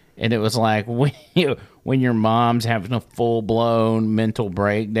dog, and it was like when your mom's having a full-blown mental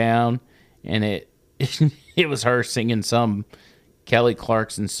breakdown, and it was her singing some Kelly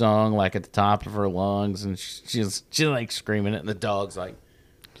Clarkson song like at the top of her lungs, and she's like screaming it, and the dog's like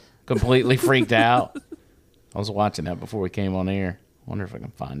completely freaked out. I was watching that before we came on air. Wonder if I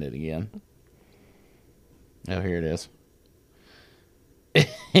can find it again. Oh, here it is.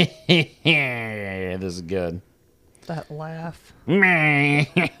 This is good. That laugh.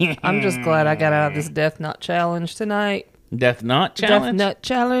 I'm just glad I got out of this Death Nut Challenge tonight. Death Nut Challenge? Death Nut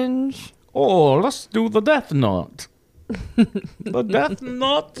Challenge. Oh, let's do the Death Nut. The Death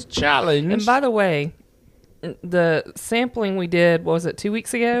Nut Challenge. And by the way, the sampling we did, what was it, 2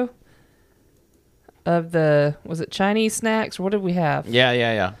 weeks ago? Of was it Chinese snacks? Or what did we have?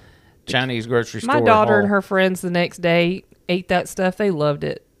 Yeah. Chinese grocery store. My daughter and her friends the next day ate that stuff. They loved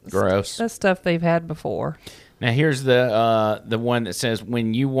it. Gross. That's stuff they've had before. Now here's the one that says,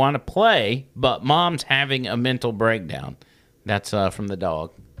 when you want to play, but mom's having a mental breakdown. That's from the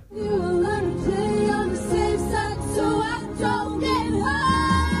dog.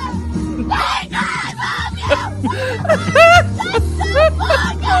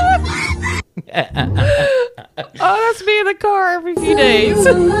 Oh, that's me in the car every few days.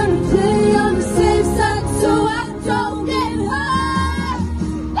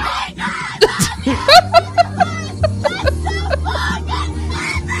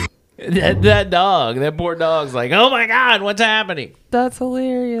 that poor dog's like, oh my God, what's happening? That's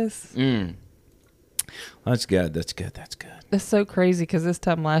hilarious. That's good. It's so crazy because this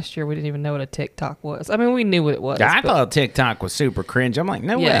time last year we didn't even know what a TikTok was. I mean, we knew what it was. I thought TikTok was super cringe. I'm like,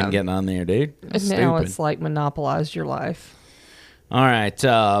 no way I'm getting on there, dude. That's now stupid. it's like monopolized your life. All right.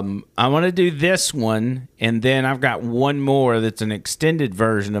 I want to do this one, and then I've got one more that's an extended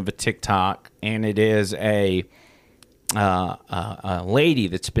version of a TikTok, and it is a lady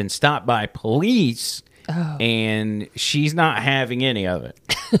that's been stopped by police, and she's not having any of it.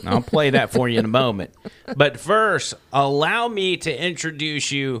 I'll play that for you in a moment. But first, allow me to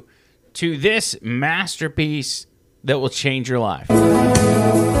introduce you to this masterpiece that will change your life.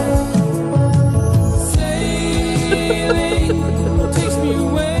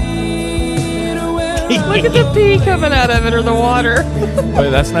 Look at the pee coming out of it, or the water.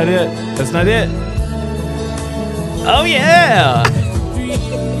 Wait, that's not it. Oh, yeah.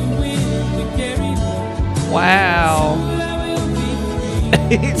 Wow.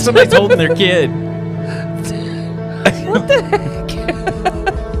 Somebody's holding their kid. What the heck?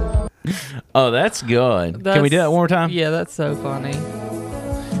 Oh, that's good. Can we do that one more time? Yeah, that's so funny.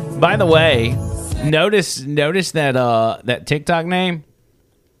 By the way, notice that TikTok name,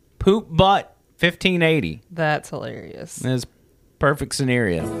 Poop Butt 1580. That's hilarious. That's perfect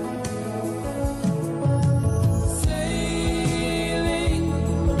scenario.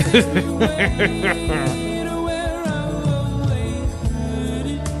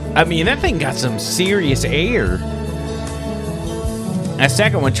 I mean, that thing got some serious air. That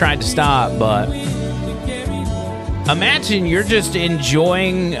second one tried to stop, but imagine you're just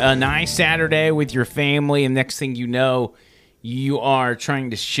enjoying a nice Saturday with your family, and next thing you know, you are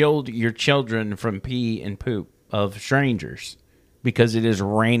trying to shield your children from pee and poop of strangers because it is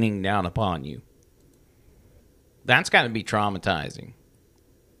raining down upon you. That's got to be traumatizing.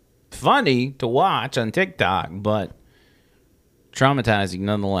 Funny to watch on TikTok, but traumatizing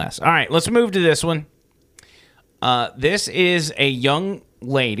nonetheless. All right, let's move to this one. This is a young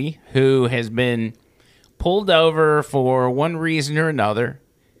lady who has been pulled over for one reason or another,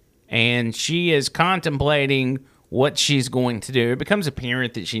 and she is contemplating what she's going to do. It becomes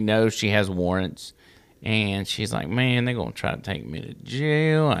apparent that she knows she has warrants, and she's like, man, they're going to try to take me to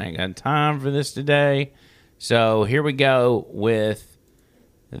jail. I ain't got time for this today. So here we go with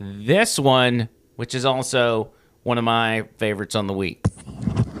this one, which is also one of my favorites on the week.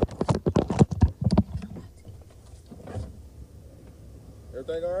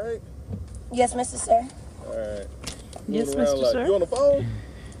 Everything all right? Yes, Mr. Sir. All right. Yes, Mr. Sir. You on the phone?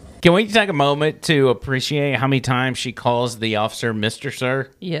 Can we take a moment to appreciate how many times she calls the officer Mr. Sir?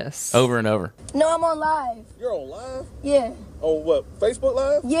 Yes. Over and over. No, I'm on live. You're on live? Yeah. On what, Facebook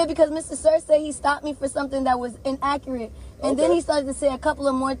Live? Yeah, because Mr. Sir said he stopped me for something that was inaccurate. And then he started to say a couple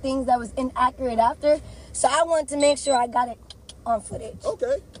of more things that was inaccurate after. So I wanted to make sure I got it on footage.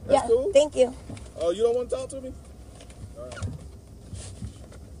 Okay, that's cool. Thank you. Oh, you don't want to talk to me? All right.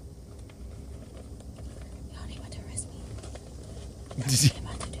 They about to arrest me.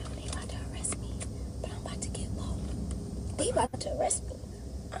 They about to arrest me. But I'm about to get low. They about to arrest me.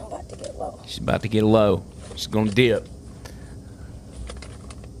 I'm about to get low. She's about to get low. She's gonna dip.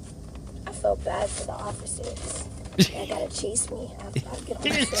 I felt bad for the officers. They gotta chase me. I gotta get on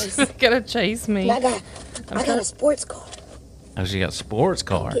my face. Gotta chase me. And I got a sports car. Oh, she got a sports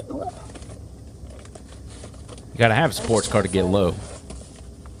car. Getting low. You gotta have a sports car to get low.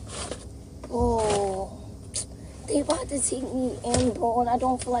 Oh, they about to take me in, bro, and I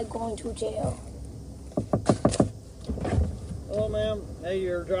don't feel like going to jail. Hello, ma'am. Hey,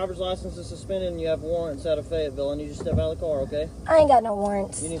 your driver's license is suspended and you have warrants out of Fayetteville. I need you to step out of the car, okay? I ain't got no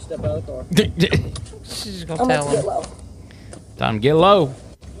warrants. You need to step out of the car. She's I'm gonna about tell to get him. low. Time to get low.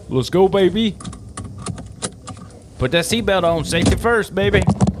 Let's go, baby. Put that seatbelt on. Safety first, baby.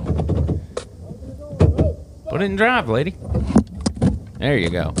 Put it in drive, lady. There you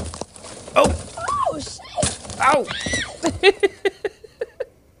go. Oh, shit. Ow.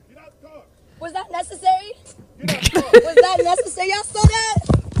 Was that necessary? Was that necessary? Y'all saw that?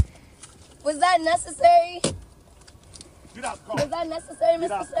 Was that necessary? Was that necessary,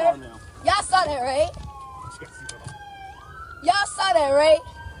 Mr. Sir? Y'all saw that, right? Y'all saw that, right?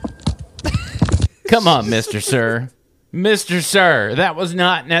 Come on, Mr. Sir. Mr. Sir, that was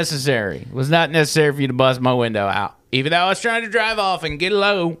not necessary. It was not necessary for you to bust my window out. Even though I was trying to drive off and get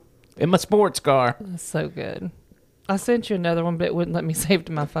low in my sports car. That's so good. I sent you another one, but it wouldn't let me save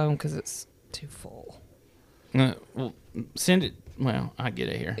to my phone because it's too full. Well, send it. Well, I get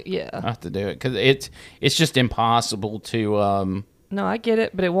it here. Yeah. I have to do it because it's just impossible to. No, I get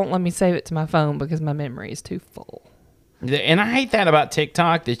it, but it won't let me save it to my phone because my memory is too full. And I hate that about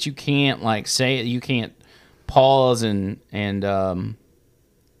TikTok, that you can't like say it. You can't pause and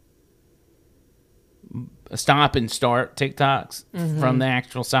stop and start TikToks from the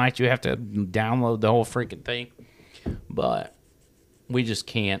actual site. You have to download the whole freaking thing. But we just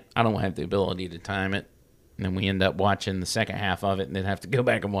can't. I don't have the ability to time it. And then we end up watching the second half of it and then have to go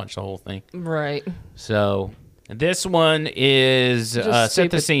back and watch the whole thing. Right. So this one is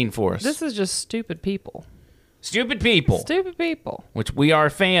set the scene for us. This is just stupid people. Stupid people. Stupid people. Which we are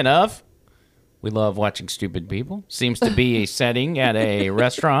a fan of. We love watching stupid people. Seems to be a setting at a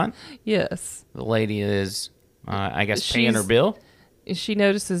restaurant. Yes. The lady is, I guess, paying her bill. She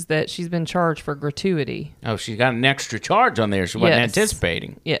notices that she's been charged for gratuity. Oh, she's got an extra charge on there she wasn't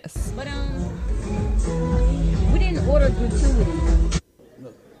anticipating. Yes. But we didn't order gratuity.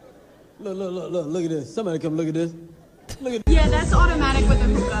 Look at this. Somebody come look at this. Look at Yeah, that's automatic with the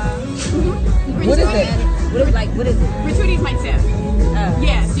hookah. What is it? What is it? Gratuity is my tip.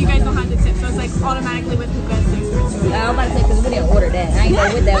 Yeah, so you guys don't have to tip. So it's like automatically with hookahs, there's gratuity. I'm about to say, because we didn't order that. I ain't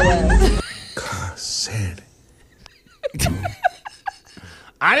know what that was. God said.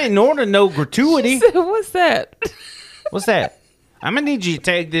 I didn't order no gratuity. What's that? What's that? I'm going to need you to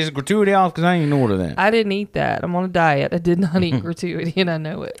take this gratuity off because I didn't order that. I didn't eat that. I'm on a diet. I did not eat gratuity, and I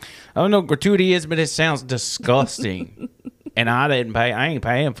know it. I don't know what gratuity is, but it sounds disgusting. And I didn't pay. I ain't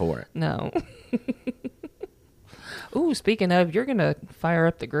paying for it. No. Ooh, speaking of, you're going to fire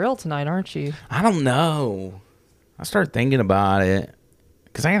up the grill tonight, aren't you? I don't know. I started thinking about it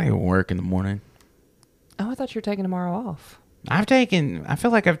because I got to go work in the morning. Oh, I thought you were taking tomorrow off. I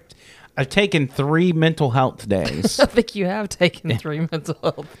feel like I've taken 3 mental health days. I think you have taken 3 mental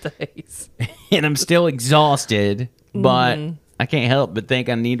health days. And I'm still exhausted, but I can't help but think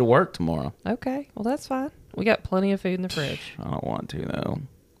I need to work tomorrow. Okay, well, that's fine. We got plenty of food in the fridge. I don't want to, though.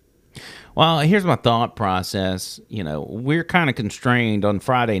 Well, here's my thought process. You know, we're kind of constrained on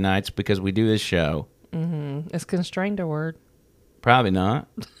Friday nights because we do this show. Is constrained a word? Probably not.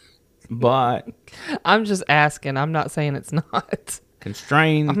 But I'm just asking. I'm not saying it's not.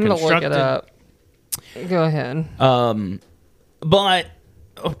 Constrained, I'm going to look it up. Go ahead. But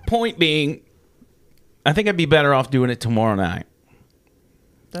point being, I think I'd be better off doing it tomorrow night.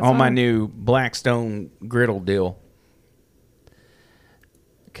 That's on my fine. new Blackstone griddle deal.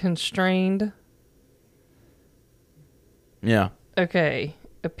 Constrained. Yeah. Okay.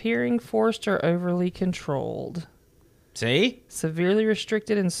 Appearing forced or overly controlled. See? Severely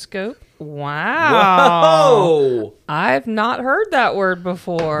restricted in scope. Wow. Whoa. I've not heard that word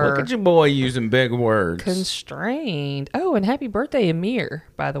before. Look at your boy using big words. Constrained. Oh, and happy birthday, Amir,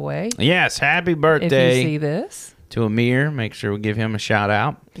 by the way. Yes, happy birthday. If you see this. To Amir. Make sure we give him a shout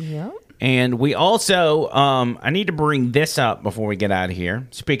out. Yep. And we also, I need to bring this up before we get out of here.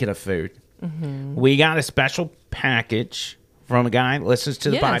 Speaking of food. We got a special package from a guy that listens to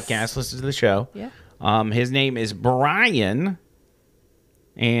the Yes. podcast, listens to the show. Yeah. His name is Brian,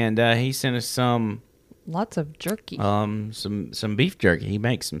 and he sent us some Lots of jerky. some beef jerky he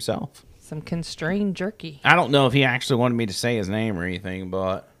makes himself. Some constrained jerky. I don't know if he actually wanted me to say his name or anything,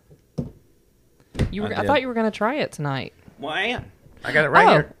 but I thought you were going to try it tonight. Well, I am. I got it right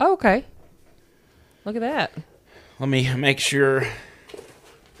here. Oh, okay. Look at that. Let me make sure.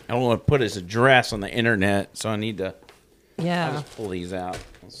 I don't want to put his address on the internet, so I need to. Yeah. I'll just pull these out.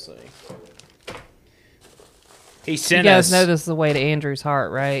 Let's see. He sent You guys us. know this is the way to Andrew's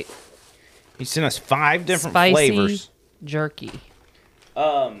heart, right? He sent us 5 different Spicy flavors. jerky.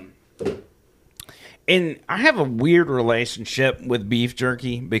 And I have a weird relationship with beef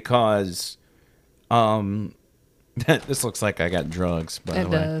jerky because, this looks like I got drugs. By the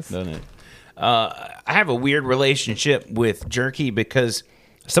way, doesn't it? I have a weird relationship with jerky because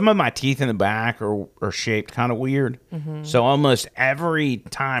some of my teeth in the back are shaped kind of weird. So almost every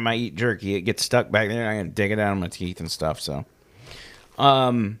time I eat jerky, it gets stuck back there, and I gotta dig it out of my teeth and stuff. So,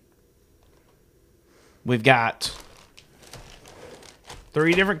 we've got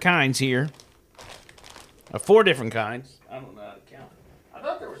 3 different kinds here. 4 different kinds. I don't know how to count. I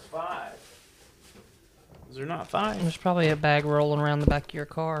thought there was 5. Is there not 5? There's probably a bag rolling around the back of your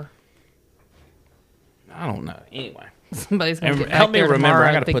car. I don't know. Anyway, Somebody's gonna get help back me there remember. tomorrow I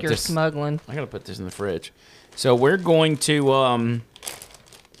and gotta think put you're this. smuggling. I gotta put this in the fridge. So we're going to we're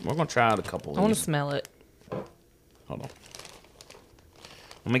gonna try out a couple. I want of to these. smell it. Hold on.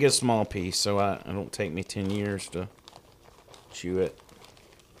 Let me get a small piece so I don't take me 10 years to chew it.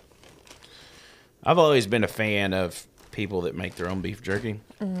 I've always been a fan of people that make their own beef jerky.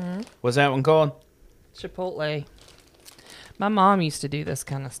 What's that one called? Chipotle. My mom used to do this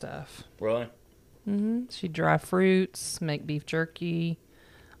kind of stuff. Really? She'd dry fruits, make beef jerky,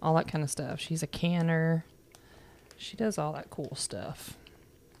 all that kind of stuff. She's a canner. She does all that cool stuff.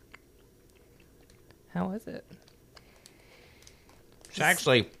 How is it? It's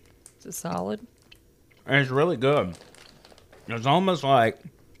actually... Is it solid? It's really good. It's almost like...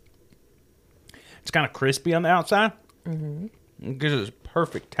 It's kind of crispy on the outside. It gives it a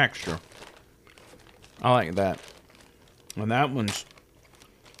perfect texture. I like that. And that one's...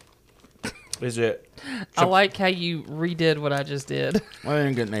 Is it... I like how you redid what I just did. I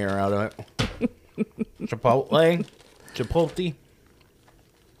didn't get an air out of it. Chipotle? Chipotle?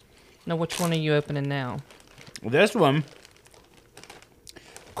 Now, which one are you opening now? This one...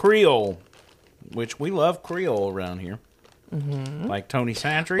 Creole. Which we love Creole around here. Like Tony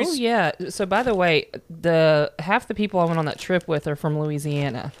Santri's. Oh, yeah. So, by the way, half the people I went on that trip with are from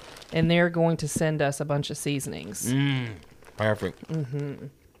Louisiana, and they're going to send us a bunch of seasonings. Perfect.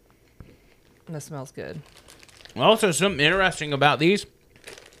 That smells good. Also, something interesting about these,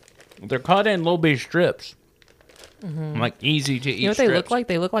 they're cut in little bitty strips. Like easy to eat. You know what they look like?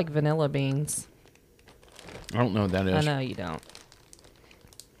 They look like vanilla beans. I don't know what that is. I know you don't.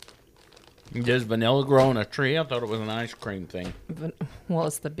 Does vanilla grow on a tree? I thought it was an ice cream thing. Well,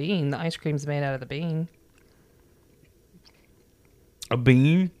 it's the bean. The ice cream's made out of the bean. A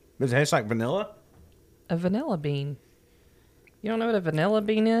bean? Does it taste like vanilla? A vanilla bean. You don't know what a vanilla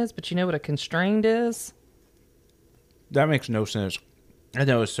bean is, but you know what a constrained is? That makes no sense. I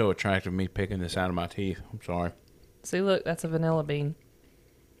know it's so attractive, me picking this out of my teeth. I'm sorry. See, look, that's a vanilla bean.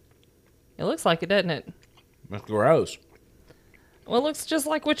 It looks like it, doesn't it? That's gross. Well, it looks just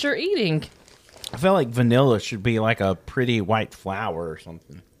like what you're eating. I feel like vanilla should be like a pretty white flower or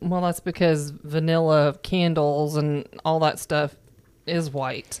something. Well, that's because vanilla candles and all that stuff is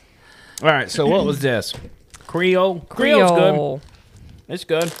white. All right, so what was this? Creole? Creole's good. It's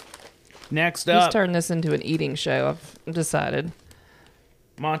good. Next Let's up, turn this into an eating show, I've decided.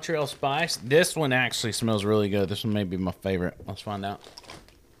 Montreal Spice. This one actually smells really good. This one may be my favorite. Let's find out.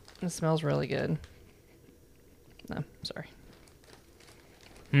 It smells really good. No, sorry.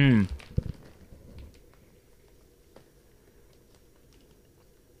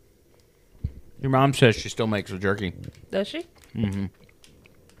 Your mom says she still makes the jerky. Does she?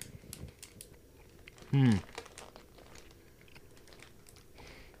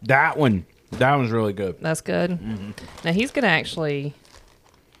 That one's really good. That's good. Now he's gonna actually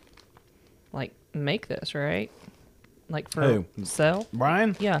like make this, right? Like for Who? sell?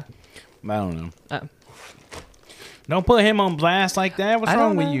 Brian? Yeah. I don't know. Oh. Don't put him on blast like that. What's I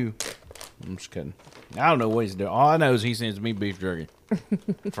wrong don't with know. you? I'm just kidding. I don't know what he's doing. All I know is he sends me beef jerky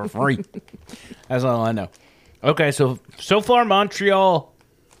for free. That's all I know. Okay, so far Montreal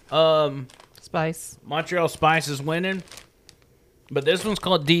Spice. Montreal Spice is winning, but this one's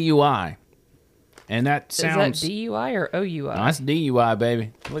called DUI, and that sounds. Is that DUI or OUI? No, that's DUI,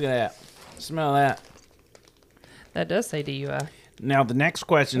 baby. Look at that. Smell that. That does say DUI. Now, the next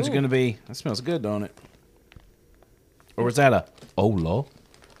question is going to be, that smells good, don't it? Or was that a, oh, Lord?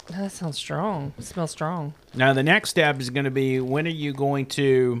 That sounds strong. It smells strong. Now, the next step is going to be, when are you going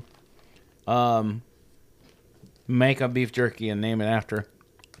to make a beef jerky and name it after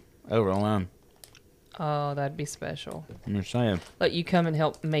over the line? Oh, that'd be special. I'm just saying. Let you come and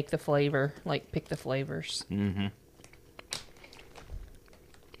help make the flavor, like pick the flavors. Mm-hmm.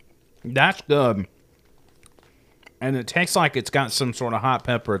 That's good. And it tastes like it's got some sort of hot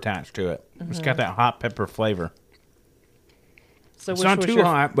pepper attached to it. It's got that hot pepper flavor. So it's not too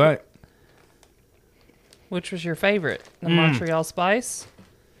hot, but... Which was your favorite? The Montreal Spice?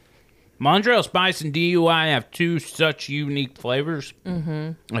 Montreal Spice and DUI have two such unique flavors.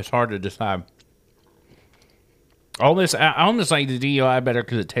 Mm-hmm. It's hard to decide. I almost like the DUI better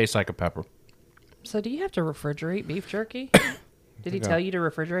because it tastes like a pepper. So do you have to refrigerate beef jerky? Did he tell you to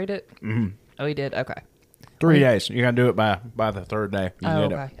refrigerate it? Mm-hmm. Oh, he did? Okay. 3 days. You got to do it by the third day. You Oh,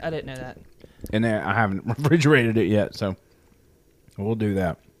 get okay. it. I didn't know that. And then I haven't refrigerated it yet, so we'll do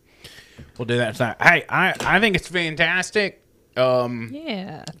that. We'll do that. Hey, I think it's fantastic.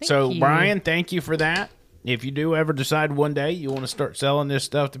 Yeah. So, Brian, thank you for that. If you do ever decide one day you want to start selling this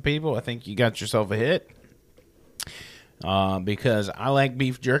stuff to people, I think you got yourself a hit. Because I like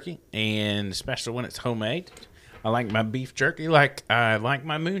beef jerky, and especially when it's homemade. I like my beef jerky like I like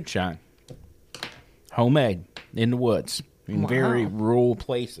my moonshine. Homemade in the woods in very rural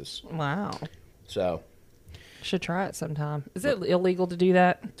places. Wow. So should try it sometime. Is it illegal to do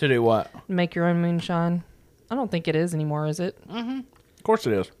that? To do what? Make your own moonshine? I don't think it is anymore, is it? Mm-hmm. Of course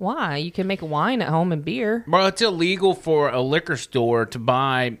it is. Why? You can make wine at home and beer. Well, it's illegal for a liquor store to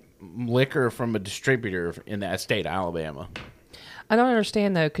buy liquor from a distributor in that state of Alabama. I don't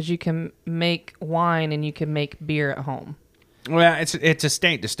understand, though, because you can make wine and you can make beer at home. Well, it's a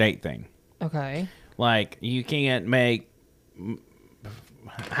state-to-state thing. Okay. Like, you can't make...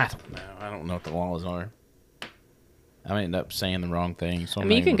 I don't know. I don't know what the laws are. I might end up saying the wrong thing. So I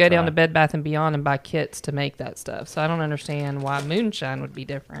mean, you can go down to Bed Bath & Beyond and buy kits to make that stuff. So I don't understand why moonshine would be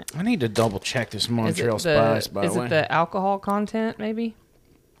different. I need to double-check this Montreal Spice, by the way. Is it the alcohol content, maybe?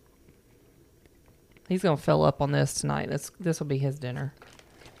 He's going to fill up on this tonight. This will be his dinner.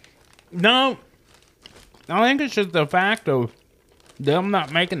 No. I think it's just the fact of them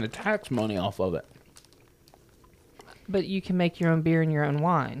not making the tax money off of it. But you can make your own beer and your own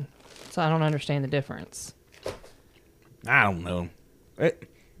wine. So I don't understand the difference. I don't know.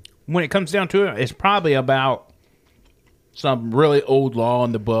 When it comes down to it, it's probably about some really old law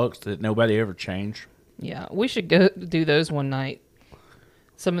in the books that nobody ever changed. Yeah, we should go do those one night.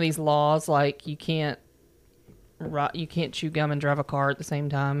 Some of these laws, like you can't chew gum and drive a car at the same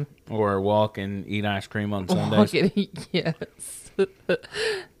time. Or walk and eat ice cream on Sundays. Yes.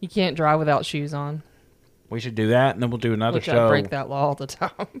 You can't drive without shoes on. We should do that, and then we'll do another show. I break that law all the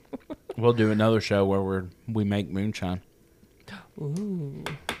time. We'll do another show where we make moonshine. Ooh.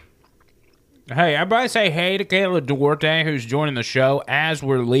 Hey, everybody say hey to Kayla Duarte, who's joining the show as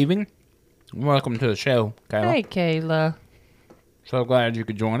we're leaving. Welcome to the show, Kayla. Hey, Kayla. So glad you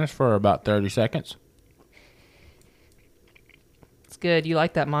could join us for about 30 seconds. It's good. You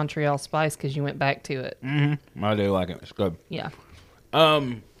like that Montreal Spice because you went back to it. Mm-hmm. I do like it. It's good. Yeah.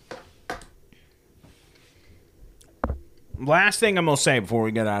 Last thing I'm going to say before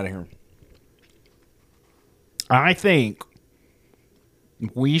we get out of here. I think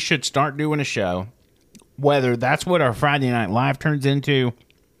we should start doing a show, whether that's what our Friday Night Live turns into,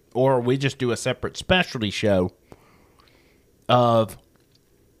 or we just do a separate specialty show of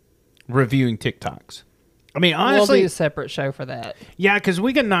reviewing TikToks. I mean, honestly, we'll do a separate show for that. Yeah, because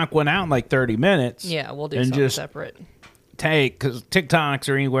we can knock one out in like 30 minutes. Yeah, we'll do something just separate. Because TikToks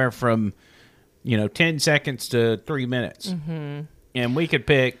are anywhere from 10 seconds to 3 minutes. Mm-hmm. And we could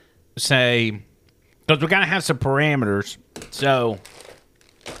pick, say, because we got to have some parameters. So,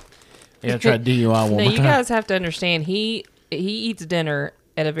 yeah, try DUI one more time. You guys have to understand, he eats dinner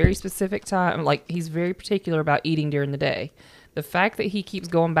at a very specific time. Like, he's very particular about eating during the day. The fact that he keeps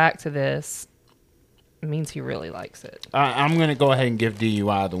going back to this means he really likes it. I'm going to go ahead and give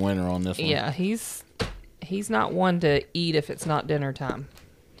DUI the winner on this one. Yeah, he's not one to eat if it's not dinner time.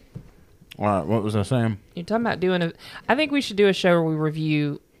 All right, what was I saying? You're talking about I think we should do a show where we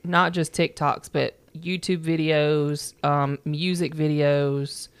review not just TikToks, but YouTube videos, music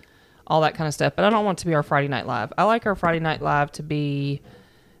videos, all that kind of stuff. But I don't want it to be our Friday Night Live. I like our Friday Night Live to be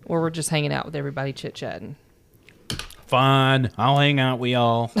where we're just hanging out with everybody, chit-chatting. Fine. I'll hang out with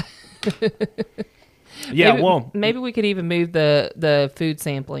y'all. Yeah, maybe we could even move the food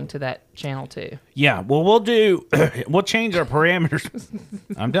sampling to that channel too. Yeah, well, we'll change our parameters.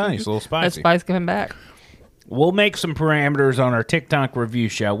 I'm telling you, it's a little spicy. That spice coming back. We'll make some parameters on our TikTok review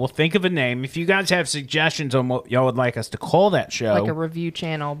show. We'll think of a name. If you guys have suggestions on what y'all would like us to call that show, like a review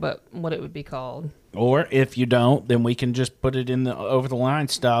channel, but what it would be called. Or if you don't, then we can just put it in the over the line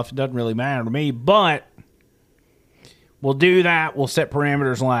stuff. It doesn't really matter to me, but we'll do that. We'll set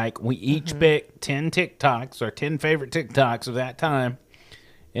parameters like we each pick 10 TikToks or 10 favorite TikToks of that time,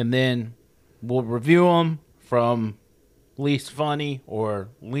 and then we'll review them from least funny or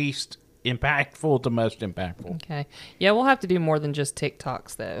least impactful to most impactful. Okay. Yeah, we'll have to do more than just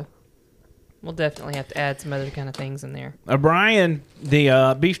TikToks, though. We'll definitely have to add some other kind of things in there. Brian,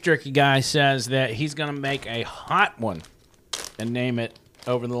 the beef jerky guy, says that he's going to make a hot one and name it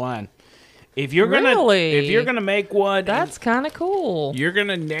Over the Line. If you're gonna make one, that's kind of cool. You're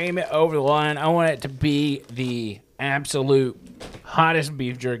gonna name it Over the Line. I want it to be the absolute hottest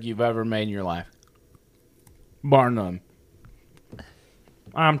beef jerky you've ever made in your life, bar none.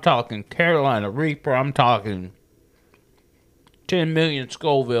 I'm talking Carolina Reaper. I'm talking 10 million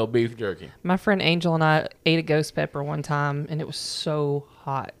Scoville beef jerky. My friend Angel and I ate a ghost pepper one time, and it was so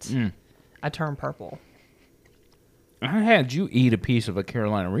hot. I turned purple. I had you eat a piece of a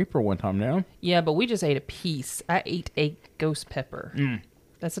Carolina Reaper one time now. Yeah, but we just ate a piece. I ate a ghost pepper.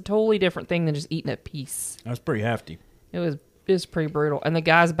 That's a totally different thing than just eating a piece. That's pretty hefty. It was pretty brutal. And the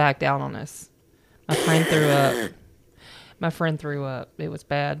guys backed out on us. My friend threw up. It was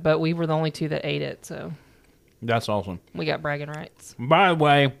bad, but we were the only two that ate it, so. That's awesome. We got bragging rights. By the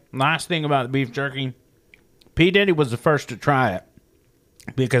way, last thing about the beef jerky, P. Diddy was the first to try it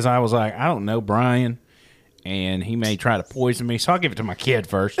because I was like, I don't know Brian, and he may try to poison me, so I'll give it to my kid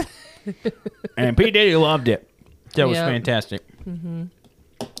first. And P. Diddy loved it. That was fantastic. Mm-hmm.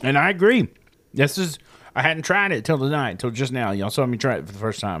 And I agree. I hadn't tried it till tonight, till just now. Y'all saw me try it for the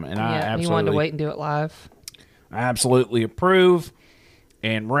first time, and I absolutely. You wanted to wait and do it live. I absolutely approve.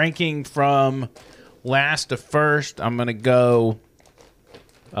 And ranking from last to first, I'm going to go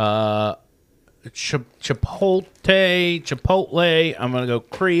Chipotle. I'm going to go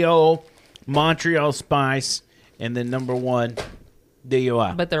Creole, Montreal Spice, and then number 1,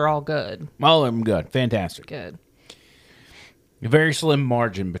 DUI. But they're all good. All of them good. Fantastic. Good. A very slim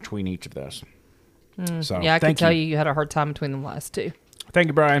margin between each of those. So, yeah, I can tell you had a hard time between the last two. Thank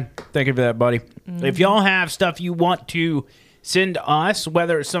you, Brian. Thank you for that, buddy. If y'all have stuff you want to send to us,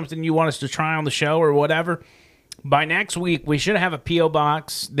 whether it's something you want us to try on the show or whatever, by next week, we should have a P.O.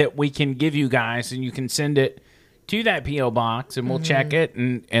 box that we can give you guys, and you can send it to that P.O. box, and we'll check it.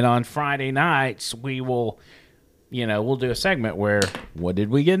 And on Friday nights, we will, we'll do a segment where, what did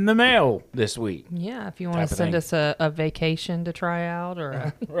we get in the mail this week? Yeah, if you want to send us a vacation to try out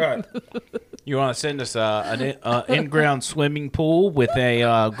or right. You want to send us an in-ground swimming pool with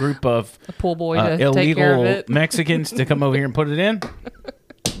a group of a pool boy to illegal take care of it. Mexicans to come over here and put it in?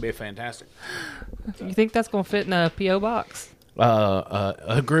 It'd be fantastic. You think that's going to fit in a P.O. box?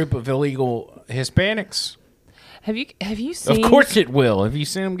 A group of illegal Hispanics. Have you seen? Of course it will. Have you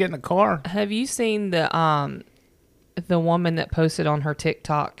seen them get in a car? Have you seen the woman that posted on her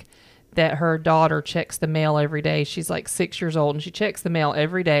TikTok that her daughter checks the mail every day? She's like 6 years old, and she checks the mail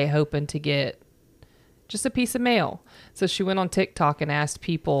every day hoping to get just a piece of mail. So she went on TikTok and asked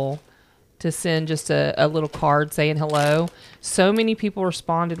people to send just a little card saying hello. So many people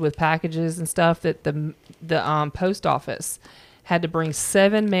responded with packages and stuff that the post office had to bring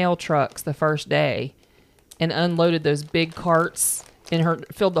 7 mail trucks the first day and unloaded those big carts and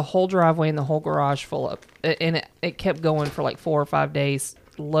filled the whole driveway and the whole garage full up. And it kept going for like 4 or 5 days.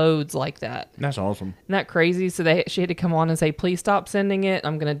 Loads like that. That's awesome. Isn't that crazy? So she had to come on and say, please stop sending it.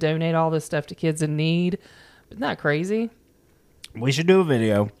 I'm going to donate all this stuff to kids in need. Isn't that crazy? We should do a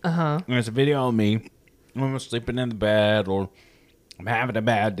video. Uh-huh. There's a video of me when I'm sleeping in the bed, or I'm having a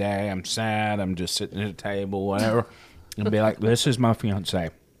bad day, I'm sad, I'm just sitting at a table, whatever. And be like, this is my fiance.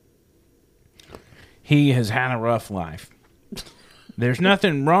 He has had a rough life. There's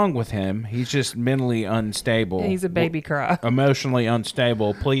nothing wrong with him. He's just mentally unstable. He's a baby cry. Emotionally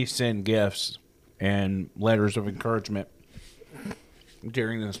unstable. Please send gifts and letters of encouragement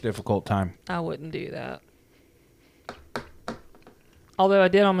during this difficult time. I wouldn't do that. Although I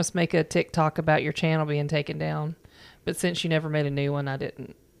did almost make a TikTok about your channel being taken down. But since you never made a new one, I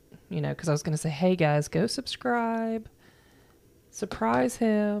didn't. Because I was going to say, hey guys, go subscribe. Surprise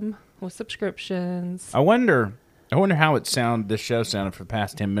him with subscriptions. I wonder how this show sounded for the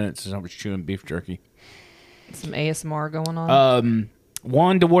past 10 minutes as I was chewing beef jerky. Some ASMR going on.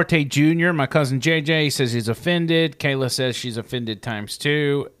 Juan Duarte Jr., my cousin JJ, says he's offended. Kayla says she's offended times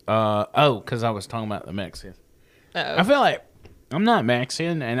 2. Because I was talking about the Mexicans. Uh-oh. I feel like I'm not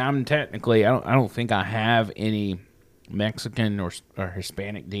Mexican, and I'm technically, I don't think I have any Mexican or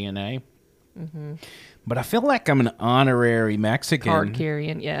Hispanic DNA. Mm-hmm. But I feel like I'm an honorary Mexican. Card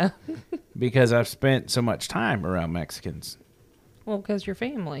carrying, yeah. Because I've spent so much time around Mexicans. Well, because your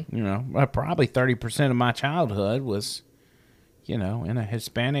family. You know, probably 30% of my childhood was, you know, in a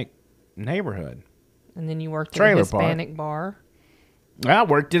Hispanic neighborhood. And then you worked at a Trailer Hispanic bar. I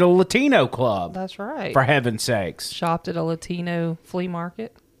worked at a Latino club. That's right. For heaven's sakes. Shopped at a Latino flea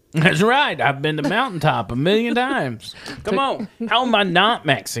market. That's right. I've been to Mountaintop 1,000,000 times. Come on. How am I not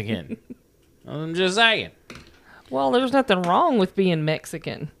Mexican? I'm just saying. Well, there's nothing wrong with being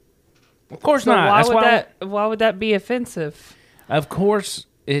Mexican. Of course So not. Why would that be offensive? Of course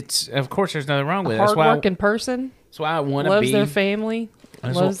there's nothing wrong with it. Hardworking person. That's why I want to loves be. their family.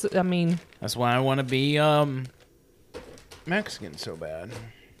 That's why I want to be Mexican so bad.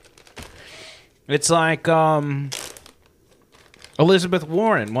 It's like Elizabeth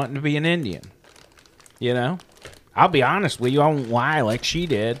Warren wanting to be an Indian. You know? I'll be honest with you, I won't lie like she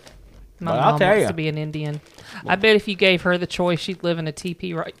did. My but mom I'll tell wants you. to be an Indian. I bet if you gave her the choice, she'd live in a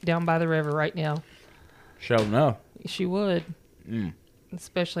teepee right down by the river right now. Sure no. She would.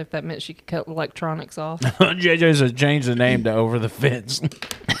 Especially if that meant she could cut electronics off. JJ says change the name to Over the Fence.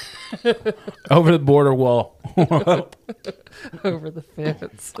 Over the border wall. Over the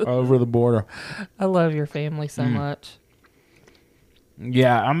fence. Over the border. I love your family so much.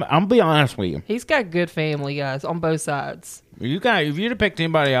 Yeah, I'm be honest with you. He's got good family, guys, on both sides. If you'd have picked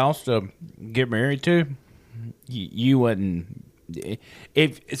anybody else to get married to, you wouldn't.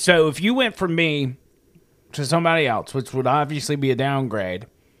 If you went from me to somebody else, which would obviously be a downgrade,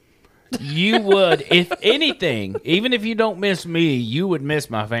 you would, if anything, even if you don't miss me, you would miss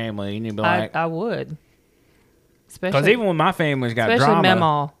my family, and you'd be like, I would. Because even when my family's got drama,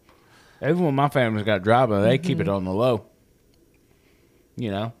 Mamaw. Even when my family's got drama, they keep it on the low. You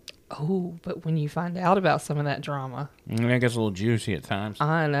know. Oh, but when you find out about some of that drama, it gets a little juicy at times.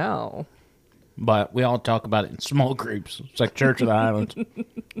 I know. But we all talk about it in small groups. It's like Church of the Highlands.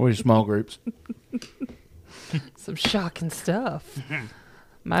 We're small groups. Some shocking stuff.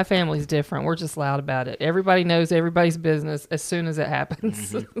 My family's different. We're just loud about it. Everybody knows everybody's business as soon as it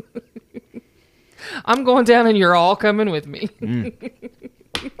happens. I'm going down and you're all coming with me.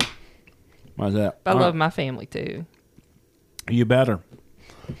 Why's that? I love my family too. You better.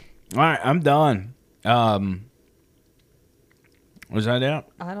 All right, I'm done. Was that out?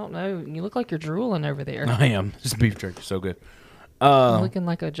 I don't know. You look like you're drooling over there. I am. This beef jerky is so good. You're looking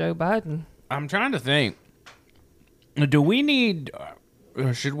like a Joe Biden. I'm trying to think. Do we need...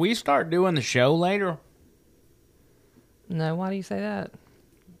 should we start doing the show later? No, why do you say that?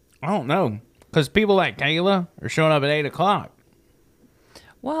 I don't know. Because people like Kayla are showing up at 8 o'clock.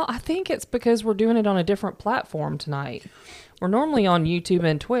 Well, I think it's because we're doing it on a different platform tonight. We're normally on YouTube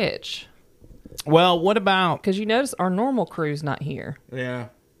and Twitch. Well, what about... Because you notice our normal crew's not here. Yeah.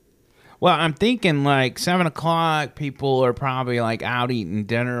 Well, I'm thinking like 7 o'clock, people are probably like out eating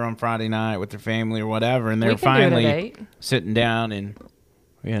dinner on Friday night with their family or whatever, and they're finally sitting down and,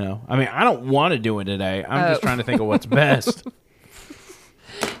 you know... I mean, I don't want to do it today. I'm just trying to think of what's best.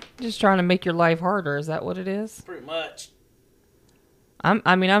 Just trying to make your life harder. Is that what it is? Pretty much.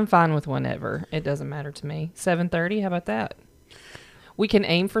 I'm fine with whenever. It doesn't matter to me. 7:30. How about that? We can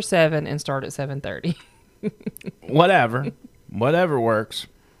aim for 7 and start at 7:30. Whatever works,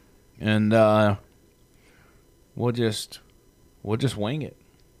 and we'll just wing it.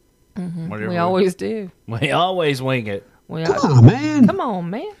 Mm-hmm. We always do. We always wing it. Come on, man. Come on,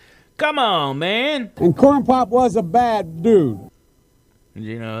 man. Come on, man. And Corn Pop was a bad dude. Did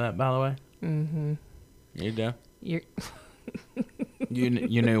you know that, by the way? Mm-hmm. You do?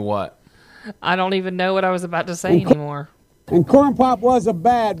 You knew what? I don't even know what I was about to say anymore. And Corn Pop was a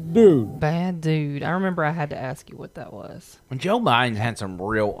bad dude. Bad dude. I remember I had to ask you what that was. Joe Biden had some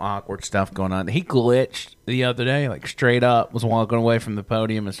real awkward stuff going on. He glitched the other day, like straight up, was walking away from the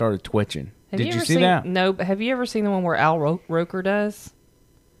podium and started twitching. Did you see that? No, but have you ever seen the one where Al Roker does?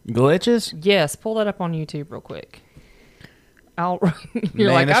 Glitches? Yes. Pull that up on YouTube real quick. I'm trying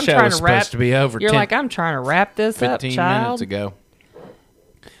to wrap. I'm trying to wrap this up, 15 child. minutes ago.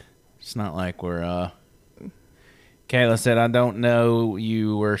 It's not like we're. Kayla said, "I don't know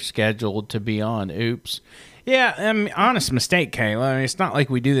you were scheduled to be on." Oops. Yeah, I mean, honest mistake, Kayla. I mean, it's not like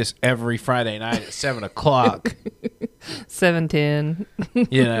we do this every Friday night at 7 o'clock. 7:10.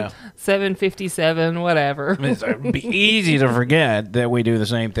 You know, 7:57. Whatever. It'd be easy to forget that we do the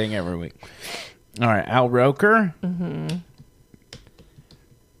same thing every week. All right, Al Roker. Mm-hmm.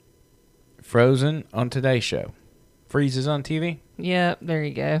 Frozen on Today's Show. Freezes on TV. Yeah, there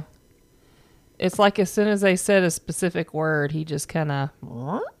you go. It's like as soon as they said a specific word, he just kind of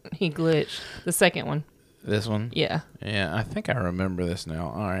he glitched. The second one. This one? Yeah. Yeah, I think I remember this now.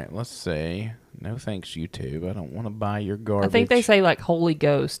 All right, let's see. No thanks, YouTube. I don't want to buy your garbage. I think they say like Holy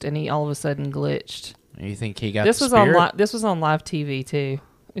Ghost, and he all of a sudden glitched. You think he got this the was spirit? on this was on live TV too.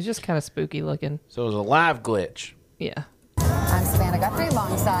 It's just kind of spooky looking. So it was a live glitch. Yeah. I'm Savannah Guthrie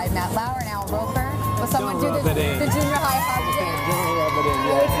alongside Matt Lauer and Al Roker. Will someone do the junior high hug dance?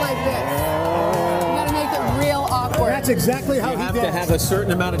 It's like this. You gotta make it real awkward. That's exactly how you have to have a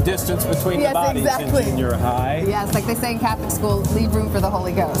certain amount of distance between the bodies in junior high. Yes, like they say in Catholic school, leave room for the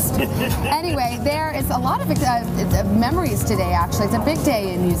Holy Ghost. Anyway, there is a lot of memories today, actually. It's a big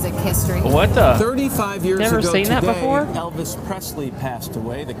day in music history. What the? 35 years Never ago seen that today, before? Elvis Presley passed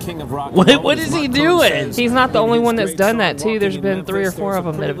away, the king of rock. What is he doing? He's not the only one that's done that too. There's been 3 or 4 of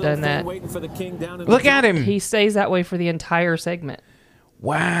them that have done that. Look at him. He stays that way for the entire segment.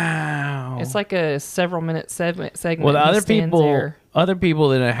 Wow. It's like a several minute segment. Well, the He other stands people, there.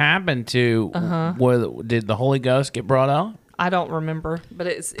 that it happened to, did the Holy Ghost get brought out? I don't remember, but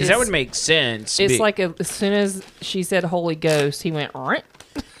it's Because that would make sense. It's like as soon as she said Holy Ghost, he went.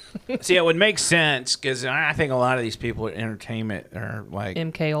 See, it would make sense because I think a lot of these people at entertainment are like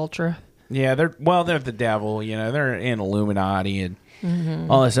MK Ultra. Yeah, they're the devil. You know, they're in Illuminati and Mm-hmm.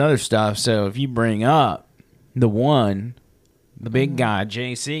 all this other stuff. So if you bring up the big guy,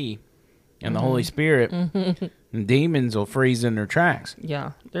 JC, and the Holy Spirit, demons will freeze in their tracks.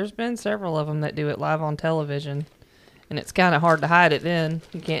 Yeah, there's been several of them that do it live on television, and it's kind of hard to hide it. Then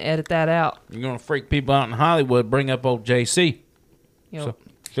you can't edit that out. You're gonna freak people out in Hollywood. Bring up old JC. Yep. So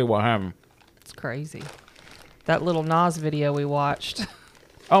see what happened. It's crazy. That little Nas video we watched.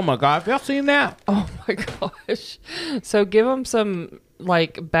 Oh my God, have y'all seen that? Oh my gosh. So give them some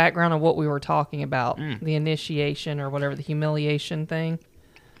like background of what we were talking about, the initiation or whatever, the humiliation thing.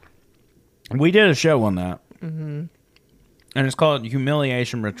 We did a show on that. Mm-hmm. And it's called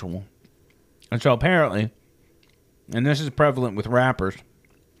Humiliation Ritual. And so apparently, and this is prevalent with rappers,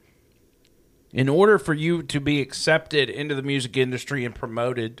 in order for you to be accepted into the music industry and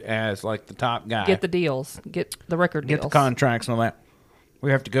promoted as like the top guy, Get the deals. Get the record deals. get the contracts and all that, we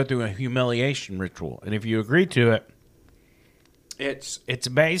have to go through a humiliation ritual. And if you agree to it, it's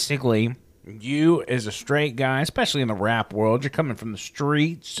basically you as a straight guy, especially in the rap world, you're coming from the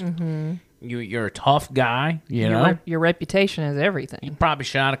streets. Mm-hmm. You're a tough guy, you know. Your reputation is everything. You probably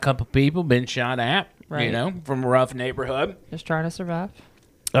shot a couple people, been shot at, Right. you know, from a rough neighborhood. Just trying to survive.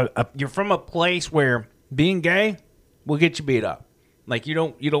 You're from a place where being gay will get you beat up. Like you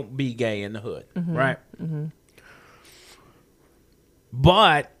don't be gay in the hood, right? Mm-hmm.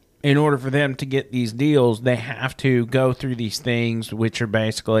 But in order for them to get these deals, they have to go through these things, which are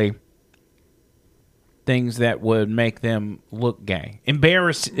basically things that would make them look gay.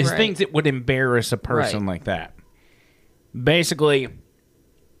 Things that would embarrass a person like that. Basically,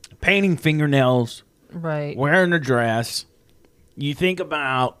 painting fingernails, right? Wearing a dress. You think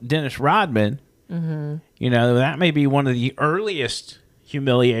about Dennis Rodman. Mm-hmm. You know, that may be one of the earliest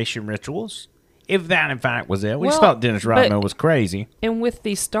humiliation rituals. If that, in fact, was it. We just thought Dennis Rodman was crazy. And with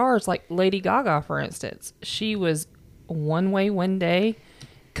these stars, like Lady Gaga, for instance, she was one way one day,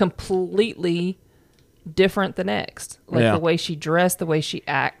 completely different the next. Like the way she dressed, the way she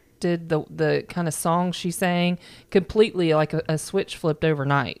acted, the kind of songs she sang, completely like a switch flipped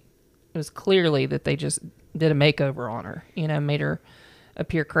overnight. It was clearly that they just did a makeover on her, you know, made her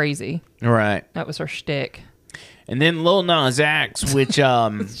appear crazy. Right. That was her shtick. And then Lil Nas X, which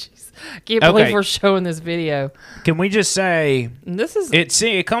Can't believe we're showing this video. Can we just say this is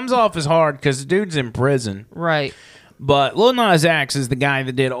it comes off as hard because the dude's in prison, right? But Lil Nas X is the guy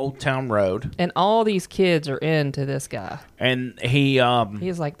that did Old Town Road, and all these kids are into this guy. And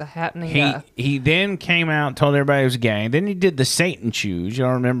he's like the happening guy. He then came out and told everybody he was gay. Then he did the Satan shoes.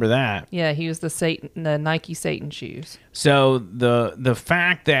 Y'all remember that? Yeah, he was the Nike Satan shoes. So the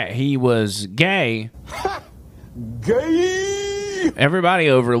fact that he was gay. Gay! Everybody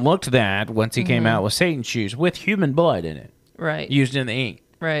overlooked that once he came out with Satan shoes with human blood in it. Right. Used in the ink.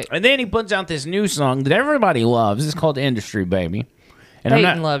 Right. And then he puts out this new song that everybody loves. It's called Industry Baby. And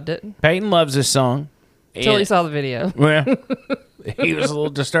Peyton loved it. Peyton loves this song. Until he saw the video. Well, he was a little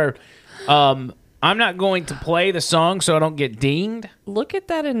disturbed. I'm not going to play the song so I don't get dinged. Look at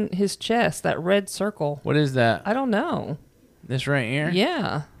that in his chest, that red circle. What is that? I don't know. This right here?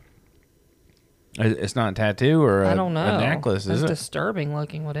 Yeah. It's not a tattoo or I don't know. A necklace, is it? It's disturbing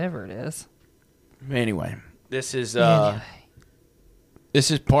looking, whatever it is. Anyway, this is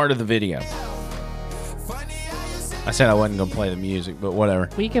this is part of the video. I said I wasn't gonna play the music, but whatever.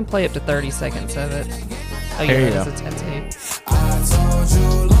 We can play up to 30 seconds of it. Oh There yeah, you that go. is a tattoo. I told you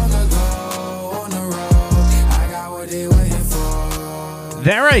long ago on the road, I got what they waiting for.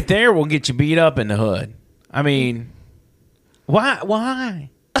 That right there will get you beat up in the hood. I mean, why? Why?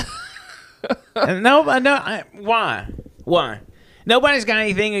 Nobody's got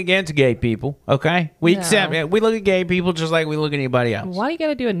anything against gay people, okay? We No. accept. We look at gay people just like we look at anybody else. Why do you got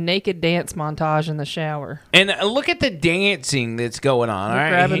to do a naked dance montage in the shower? And look at the dancing that's going on. They're all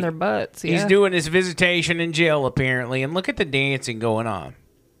right? grabbing their butts. He's Yeah. doing his visitation in jail apparently, and look at the dancing going on.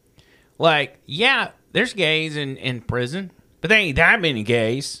 Like, yeah, there's gays in prison, but there ain't that many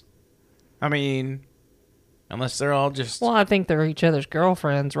gays. I mean, unless they're all just. Well, I think they're each other's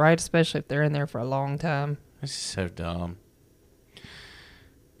girlfriends, right? Especially if they're in there for a long time. This is so dumb.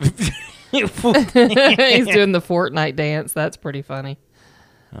 He's doing the Fortnite dance. That's pretty funny.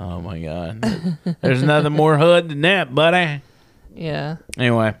 Oh my God. There's nothing more hood than that, buddy. Yeah.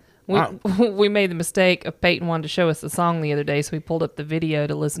 Anyway. We made the mistake of Peyton wanted to show us the song the other day, so we pulled up the video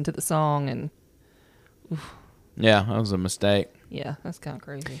to listen to the song, and Yeah, that was a mistake. yeah, that's kind of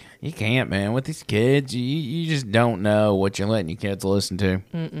crazy. You can't, man. With these kids, you just don't know what you're letting your kids listen to.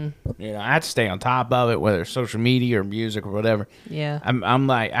 Mm-mm. You know, I have to stay on top of it, whether it's social media or music or whatever. Yeah. I'm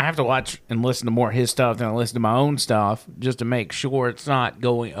like, I have to watch and listen to more of his stuff than I listen to my own stuff just to make sure it's not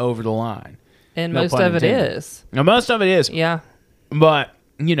going over the line. And No most pun of it intended. is. Now, most of it is. Yeah. But,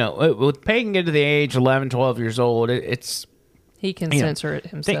 you know, with Peyton getting to the age 11, 12 years old, it's... He can you know, censor it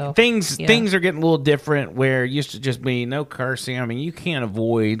himself. Things Yeah. things are getting a little different where it used to just be no cursing. I mean, you can't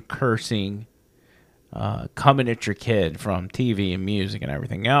avoid cursing coming at your kid from TV and music and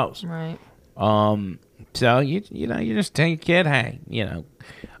everything else. Right. So you just tell your kid, hey,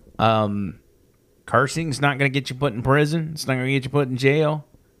 cursing's not going to get you put in prison. It's not going to get you put in jail.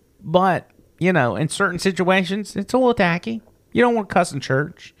 But, in certain situations, it's a little tacky. You don't want to cuss in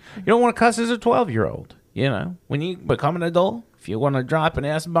church. You don't want to cuss as a 12-year-old. When you become an adult, if you want to drop an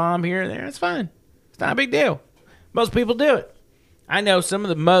S-bomb here and there, it's fine. It's not a big deal. Most people do it. I know some of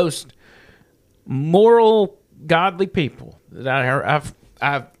the most moral, godly people that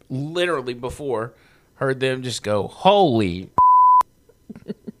I've literally before heard them just go, holy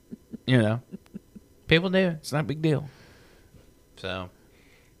people do it. It's not a big deal. So,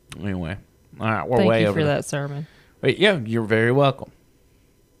 anyway. All right, we're way over Thank you for that sermon. Wait, yeah, you're very welcome.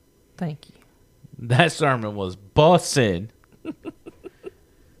 Thank you. That sermon was bussin'.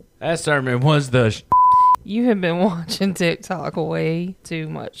 That sermon was the You have been watching TikTok way too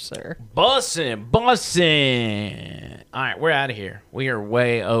much, sir. bussin'. All right, we're out of here. We are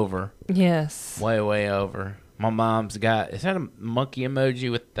way over. Yes. Way over. My mom's got, is that a monkey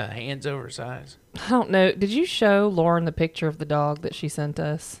emoji with the hands over his eyes? I don't know. Did you show Lauren the picture of the dog that she sent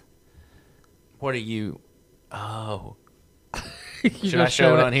us? What are you? Oh. You Should gonna I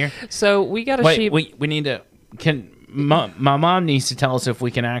show it on here? So we got a Wait, sheep. we need to, my mom needs to tell us if we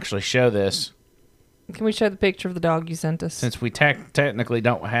can actually show this. Can we show the picture of the dog you sent us? Since we technically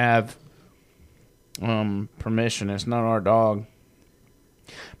don't have permission, it's not our dog.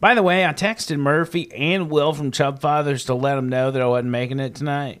 By the way, I texted Murphy and Will from Chub Fathers to let them know that I wasn't making it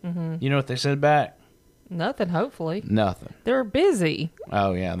tonight. Mhm. You know what they said back? Nothing, hopefully. Nothing. They're busy.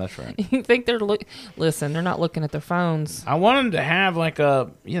 Oh, yeah, that's right. You think they're listen, they're not looking at their phones. I want them to have like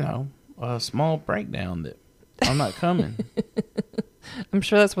a small breakdown that I'm not coming. I'm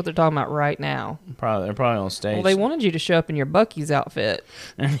sure that's what they're talking about right now. They're probably on stage. Well, they wanted you to show up in your Buc-ee's outfit.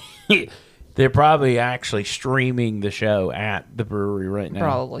 They're probably actually streaming the show at the brewery right now.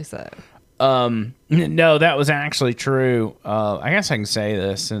 Probably so. No, that was actually true. I guess I can say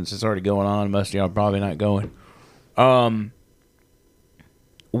this since it's already going on. Most of y'all are probably not going.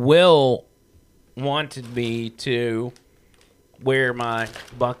 Will wanted me to wear my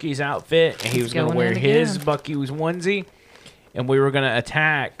Buc-ee's outfit, and he was going to Going wear in his again. Buc-ee's onesie, and we were going to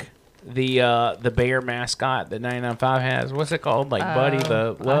attack the bear mascot that 99.5 has. What's it called? Like Buddy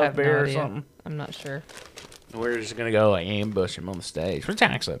the I Love have no Bear or idea. something? I'm not sure. We're just going to go ambush him on the stage, which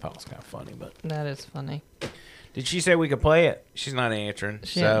actually I thought was kind of funny, but... That is funny. Did she say we could play it? She's not answering.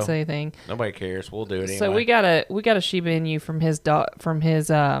 She didn't say anything. Nobody cares. We'll do it anyway. So we got a Shiba Inu from his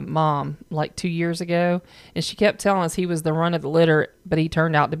mom like 2 years ago, and she kept telling us he was the run of the litter, but he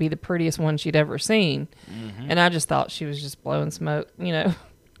turned out to be the prettiest one she'd ever seen. Mm-hmm. And I just thought she was just blowing smoke. Of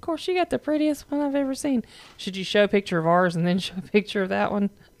course, you got the prettiest one I've ever seen. Should you show a picture of ours and then show a picture of that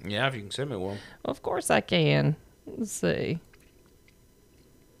one? Yeah, if you can send me one. Of course I can. Let's see.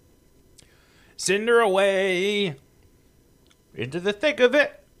 Send her away into the thick of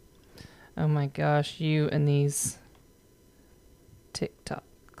it. Oh my gosh, you and these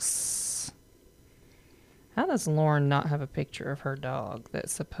TikToks. How does Lauren not have a picture of her dog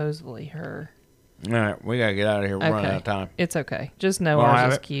that's supposedly her? All right, we got to get out of here. We're running out of time. It's okay. Just know Well,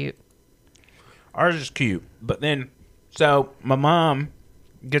 ours is cute. Ours is cute. But then, so my mom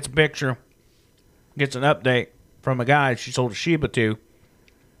gets a picture, gets an update from a guy she sold a Shiba to,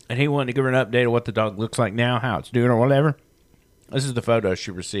 and he wanted to give her an update of what the dog looks like now, how it's doing or whatever. This is the photo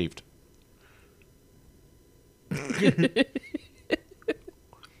she received.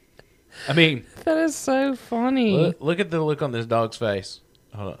 I mean, that is so funny. Look at the look on this dog's face.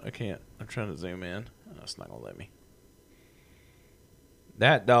 Hold on, I can't. I'm trying to zoom in. Oh, it's not gonna let me.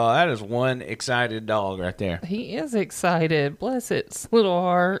 That dog, that is one excited dog right there. He is excited. Bless its little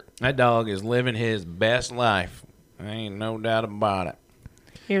heart. That dog is living his best life. There ain't no doubt about it.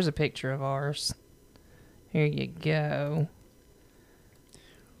 Here's a picture of ours. Here you go.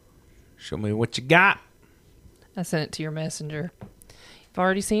 Show me what you got. I sent it to your messenger. You've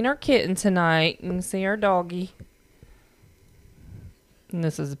already seen our kitten tonight. You can see our doggy. And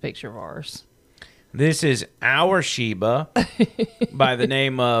this is a picture of ours. This is our Shiba by the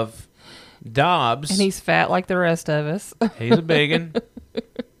name of Dobbs. And he's fat like the rest of us. He's a biggin.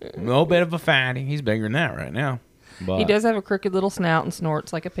 A little bit of a fatty. He's bigger than that right now. But he does have a crooked little snout and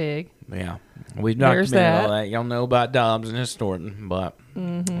snorts like a pig. Yeah. We've documented all that. Y'all know about Dobbs and his snorting, but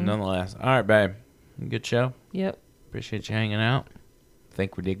nonetheless. All right, babe. Good show. Yep. Appreciate you hanging out.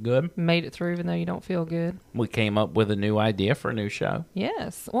 Think we did good. Made it through even though you don't feel good. We came up with a new idea for a new show.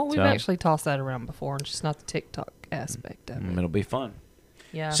 Yes. Well, we've actually tossed that around before, and just not the TikTok aspect of it. It'll be fun.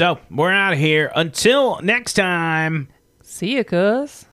 Yeah. So, we're out of here. Until next time. See ya, cuz.